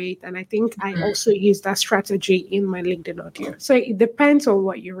used to it. And I think I also use that strategy in my LinkedIn audio. So it depends on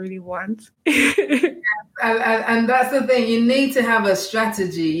what you really want. And that's the thing. You need to have a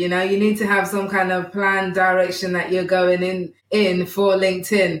strategy. You need to have some kind of plan, direction that you're going in for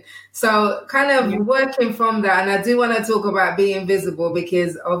LinkedIn. So kind of working from that. And I do want to talk about being visible,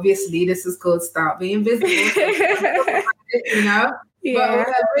 because obviously this is called Start Being Visible. But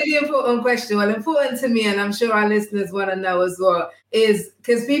a really important question, important to me, and I'm sure our listeners want to know as well, is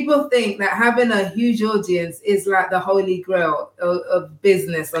because people think that having a huge audience is like the holy grail of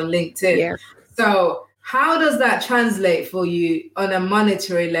business on LinkedIn. Yeah. So how does that translate for you on a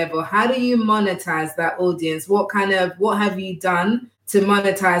monetary level? How do you monetize that audience? What have you done to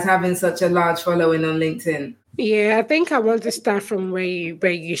monetize having such a large following on LinkedIn? Yeah, I think I want to start from where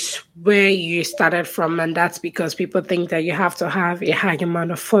you started from, and that's because people think that you have to have a high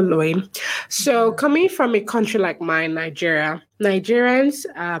amount of following. So coming from a country like mine, Nigeria, Nigerians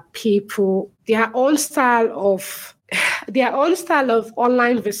are people, their own style of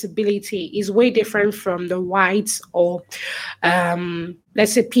online visibility is way different from the whites or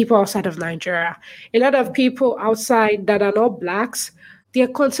let's say people outside of Nigeria. A lot of people outside that are not blacks, they're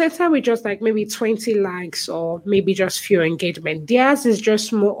contented with just like maybe 20 likes or maybe just few engagement. Theirs is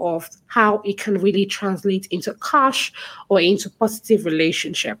just more of how it can really translate into cash or into positive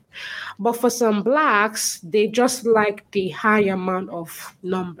relationship. But for some blacks, they just like the high amount of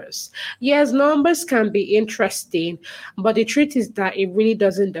numbers. Yes, numbers can be interesting, but the truth is that it really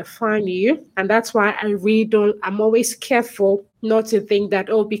doesn't define you. And that's why I'm always careful not to think that,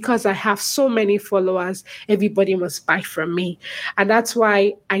 because I have so many followers, everybody must buy from me. And that's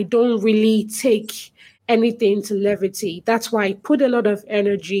why I don't really take anything to levity. That's why I put a lot of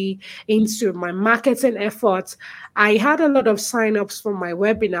energy into my marketing efforts. I had a lot of signups for my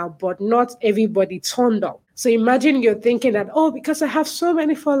webinar, but not everybody turned up. So imagine you're thinking that, because I have so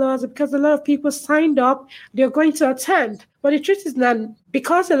many followers, because a lot of people signed up, they're going to attend. But the truth is that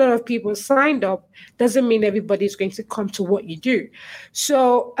because a lot of people signed up, doesn't mean everybody's going to come to what you do.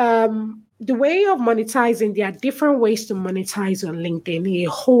 So the way of monetizing, there are different ways to monetize on LinkedIn,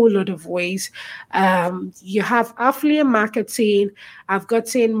 a whole lot of ways. You have affiliate marketing. I've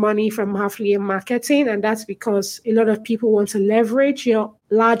gotten money from affiliate marketing, and that's because a lot of people want to leverage your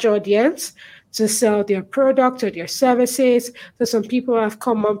large audience to sell their product or their services. So some people have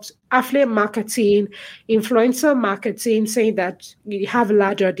come up with affiliate marketing, influencer marketing, saying that you have a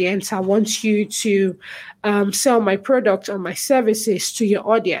large audience. I want you to sell my product or my services to your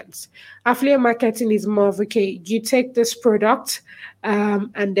audience. Affiliate marketing is more of, okay, you take this product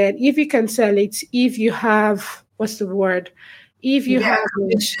and then if you can sell it, if you have, if you have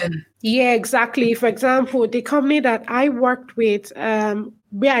commission. Yeah, exactly. For example, the company that I worked with,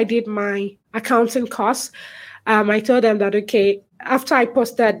 where I did my accounting course, I told them that, okay, after I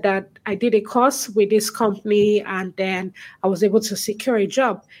posted that I did a course with this company and then I was able to secure a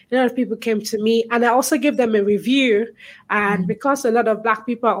job, a lot of people came to me and I also gave them a review. And because a lot of Black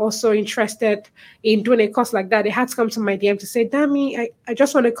people are also interested in doing a course like that, they had to come to my DM to say, Dami, I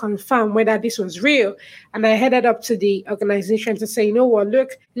just want to confirm whether this was real. And I headed up to the organization to say, you know what,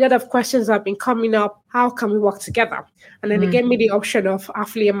 look, a lot of questions have been coming up. How can we work together? And then they gave me the option of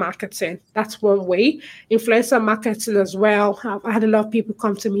affiliate marketing. That's one way. Influencer marketing as well. I had a lot of people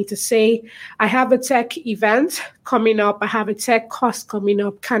come to me to say, I have a tech event coming up. I have a tech course coming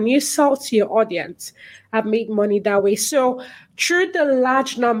up. Can you sell to your audience? I've made money that way. So through the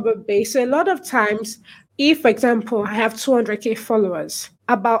large number base, so a lot of times, if, for example, I have 200K followers,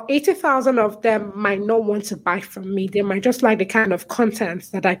 about 80,000 of them might not want to buy from me. They might just like the kind of content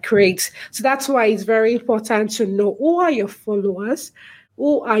that I create. So that's why it's very important to know who are your followers,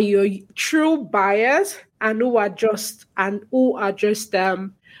 who are your true buyers, and who are just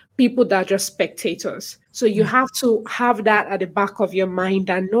people that are just spectators. So you have to have that at the back of your mind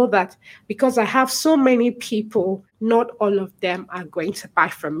and know that because I have so many people, not all of them are going to buy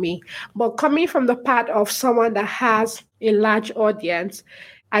from me. But coming from the part of someone that has a large audience,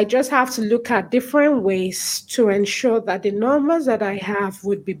 I just have to look at different ways to ensure that the numbers that I have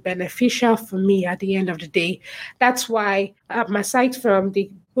would be beneficial for me at the end of the day. That's why, aside from the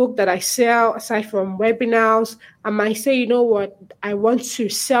book that I sell, aside from webinars, I might say, you know what, I want to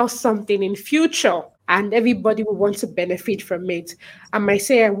sell something in future and everybody will want to benefit from it. I might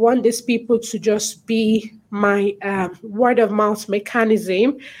say, I want these people to just be my word of mouth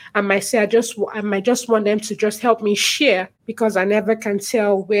mechanism. I might say, I might just want them to just help me share because I never can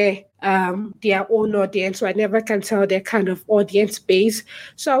tell where their own audience, so I never can tell their kind of audience base.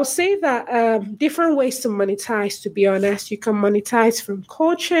 So I'll say that different ways to monetize, to be honest. You can monetize from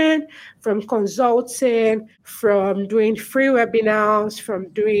coaching, from consulting, from doing free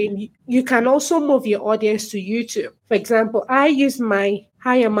webinars, you can also move your audience to YouTube. For example, I use my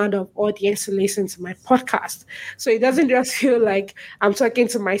high amount of audience to listen to my podcast. So it doesn't just feel like I'm talking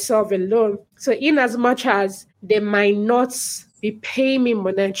to myself alone. So in as much as they might not be paying me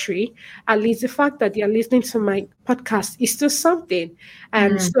monetary, at least the fact that they're listening to my podcast is still something.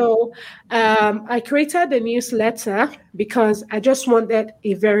 And so I created a newsletter because I just wanted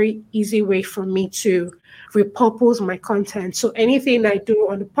a very easy way for me to repurpose my content. So anything I do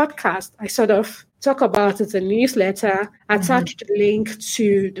on the podcast, I sort of talk about it in a newsletter, attach the link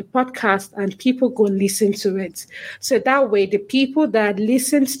to the podcast, and people go listen to it. So that way, the people that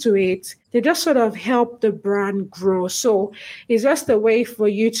listens to it, they just sort of help the brand grow. So it's just a way for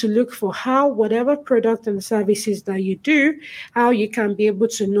you to look for how whatever product and services that you do, how you can be able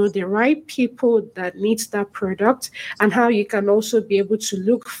to know the right people that needs that product, and how you can also be able to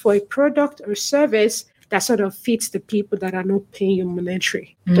look for a product or service that sort of fits the people that are not paying you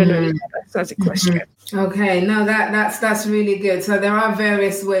monetary. Don't know if that's a question. Okay, no, that's really good. So there are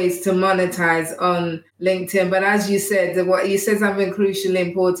various ways to monetize on LinkedIn, but as you said, what you said something crucially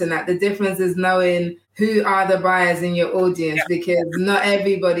important, that the difference is knowing who are the buyers in your audience, because not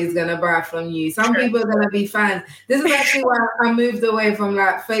everybody's going to buy from you. Some people are going to be fans. This is actually why I moved away from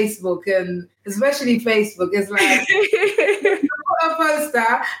like Facebook, and especially Facebook. It's like a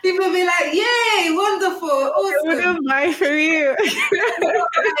poster, people will be like, yay, wonderful, awesome. I wouldn't buy from you.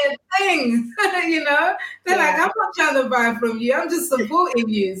 Things, you know, they're like, I'm not trying to buy from you, I'm just supporting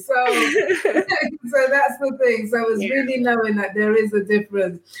you. So so that's the thing. So it's really knowing that there is a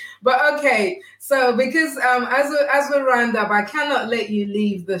difference. But okay, so because as we round up, I cannot let you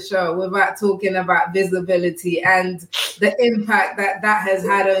leave the show without talking about visibility and the impact that has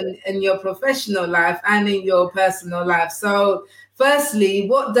had in your professional life and in your personal life. So firstly,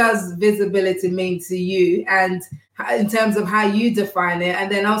 what does visibility mean to you, and in terms of how you define it?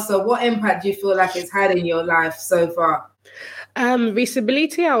 And then also, what impact do you feel like it's had in your life so far?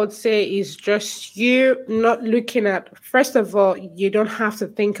 Visibility, I would say, is just you not looking at, first of all, you don't have to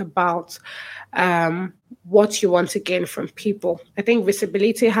think about what you want to gain from people. I think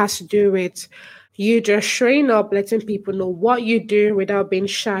visibility has to do with you just showing up, letting people know what you do without being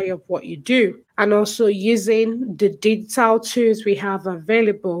shy of what you do. And also using the digital tools we have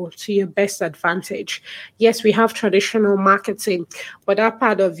available to your best advantage. Yes, we have traditional marketing, but that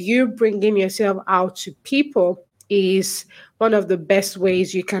part of you bringing yourself out to people is one of the best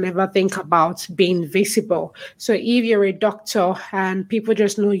ways you can ever think about being visible. So if you're a doctor and people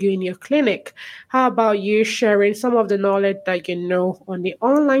just know you in your clinic, how about you sharing some of the knowledge that you know on the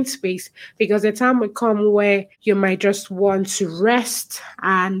online space? Because the time will come where you might just want to rest,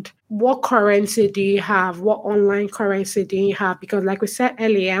 and what currency do you have? What online currency do you have? Because like we said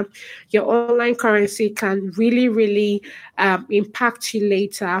earlier, your online currency can really, really impact you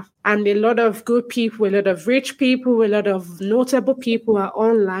later. And a lot of good people, a lot of rich people, a lot of notable people are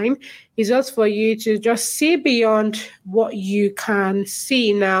online. It's just for you to just see beyond what you can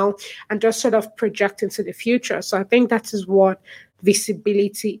see now and just sort of project into the future. So I think that is what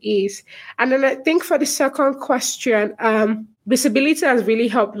visibility is. And then I think for the second question, visibility has really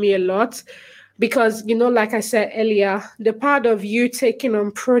helped me a lot. Because, like I said earlier, the part of you taking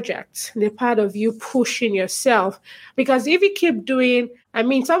on projects, the part of you pushing yourself, because if you keep doing,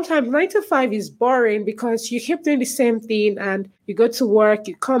 sometimes 9 to 5 is boring because you keep doing the same thing and you go to work,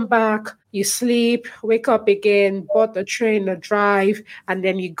 you come back, you sleep, wake up again, board the train or drive, and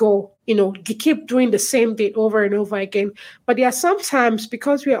then you go. You keep doing the same thing over and over again. But there are sometimes,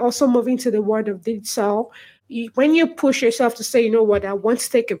 because we are also moving to the world of digital, when you push yourself to say, I want to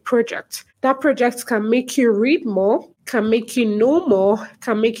take a project, that project can make you read more, can make you know more,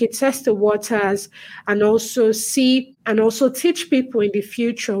 can make you test the waters, and also see and also teach people in the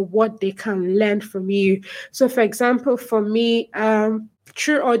future what they can learn from you. So, for example, for me,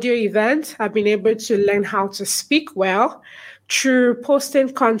 through audio events, I've been able to learn how to speak well. Through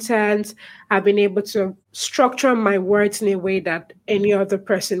posting content, I've been able to structure my words in a way that any other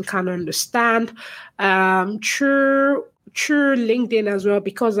person can understand. Through LinkedIn as well,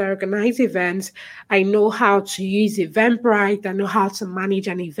 because I organize events, I know how to use Eventbrite, I know how to manage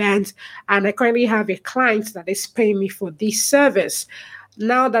an event, and I currently have a client that is paying me for this service.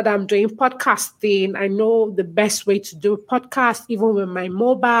 Now that I'm doing podcasting, I know the best way to do a podcast, even with my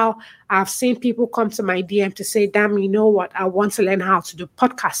mobile. I've seen people come to my DM to say, damn, you know what? I want to learn how to do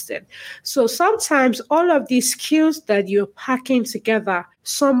podcasting. So sometimes all of these skills that you're packing together,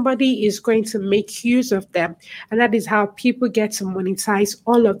 somebody is going to make use of them. And that is how people get to monetize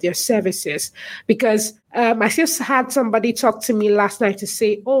all of their services. Because I just had somebody talk to me last night to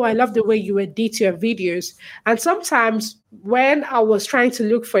say, oh, I love the way you edit your videos. And sometimes when I was trying to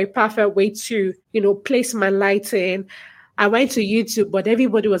look for a perfect way to, place my lighting, I went to YouTube, but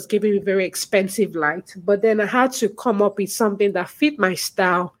everybody was giving me very expensive light. But then I had to come up with something that fit my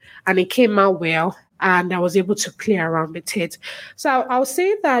style, and it came out well, and I was able to play around with it. So I'll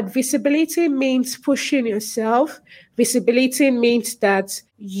say that visibility means pushing yourself. Visibility means that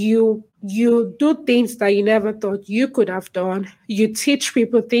you do things that you never thought you could have done. You teach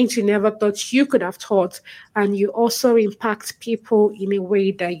people things you never thought you could have taught. And you also impact people in a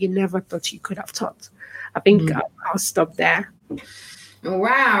way that you never thought you could have taught. I think I'll stop there.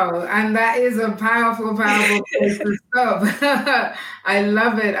 Wow. And that is a powerful place to stop. I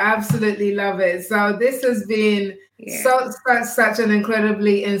love it. Absolutely love it. So this has been such an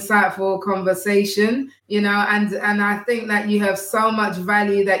incredibly insightful conversation, and I think that you have so much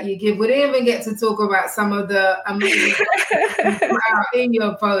value that you give. We didn't even get to talk about some of the amazing in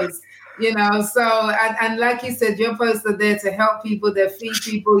your post. So, and like you said, your posts are there to help people, they feed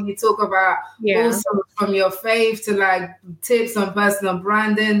people. You talk about also from your faith to like tips on personal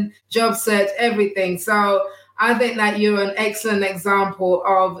branding, job search, everything. So I think that you're an excellent example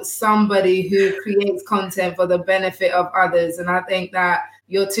of somebody who creates content for the benefit of others. And I think that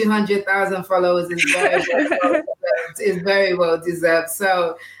your 200,000 followers is very well deserved.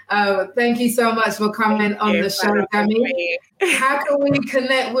 So thank you so much for coming on the show, Dami. How can we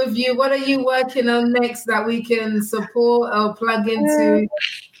connect with you? What are you working on next that we can support or plug into?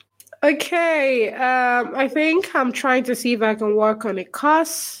 Okay. I think I'm trying to see if I can work on a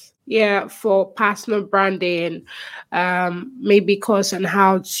course. For personal branding, maybe course on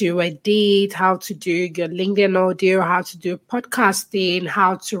how to edit, how to do your LinkedIn audio, how to do podcasting,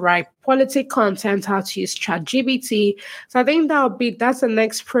 how to write quality content, how to use ChatGPT. So I think that's the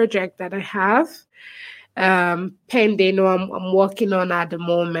next project that I have pending or I'm working on at the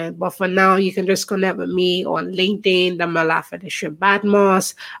moment. But for now, you can just connect with me on LinkedIn, Damilola Felicia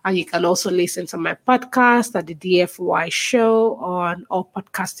Badmus, and you can also listen to my podcast at the DFY show on all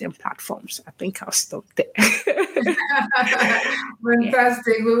podcasting platforms. I think I'll stop there.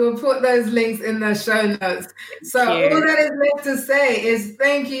 Fantastic. We will put those links in the show notes. So all that is left to say is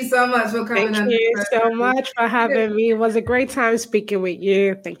thank you so much for coming. Thank you so much for having me. It was a great time speaking with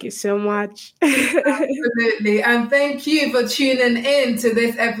you. Thank you so much. Absolutely. And thank you for tuning in to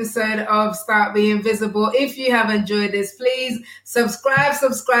this episode of Start Being Visible. If you have enjoyed this, please subscribe,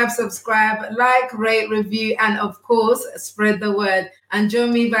 like, rate, review, and of course, spread the word. And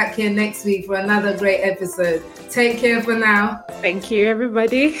join me back here next week for another great episode. Take care for now. Thank you,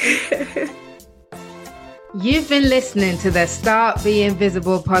 everybody. You've been listening to the Start Being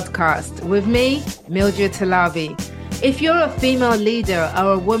Visible podcast with me, Mildred Talabi. If you're a female leader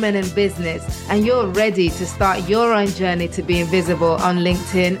or a woman in business and you're ready to start your own journey to being visible on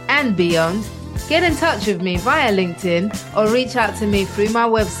LinkedIn and beyond, get in touch with me via LinkedIn or reach out to me through my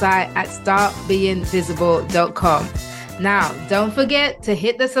website at startbeingvisible.com. Now, don't forget to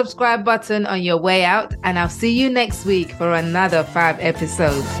hit the subscribe button on your way out, and I'll see you next week for another 5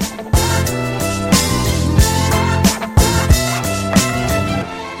 episodes.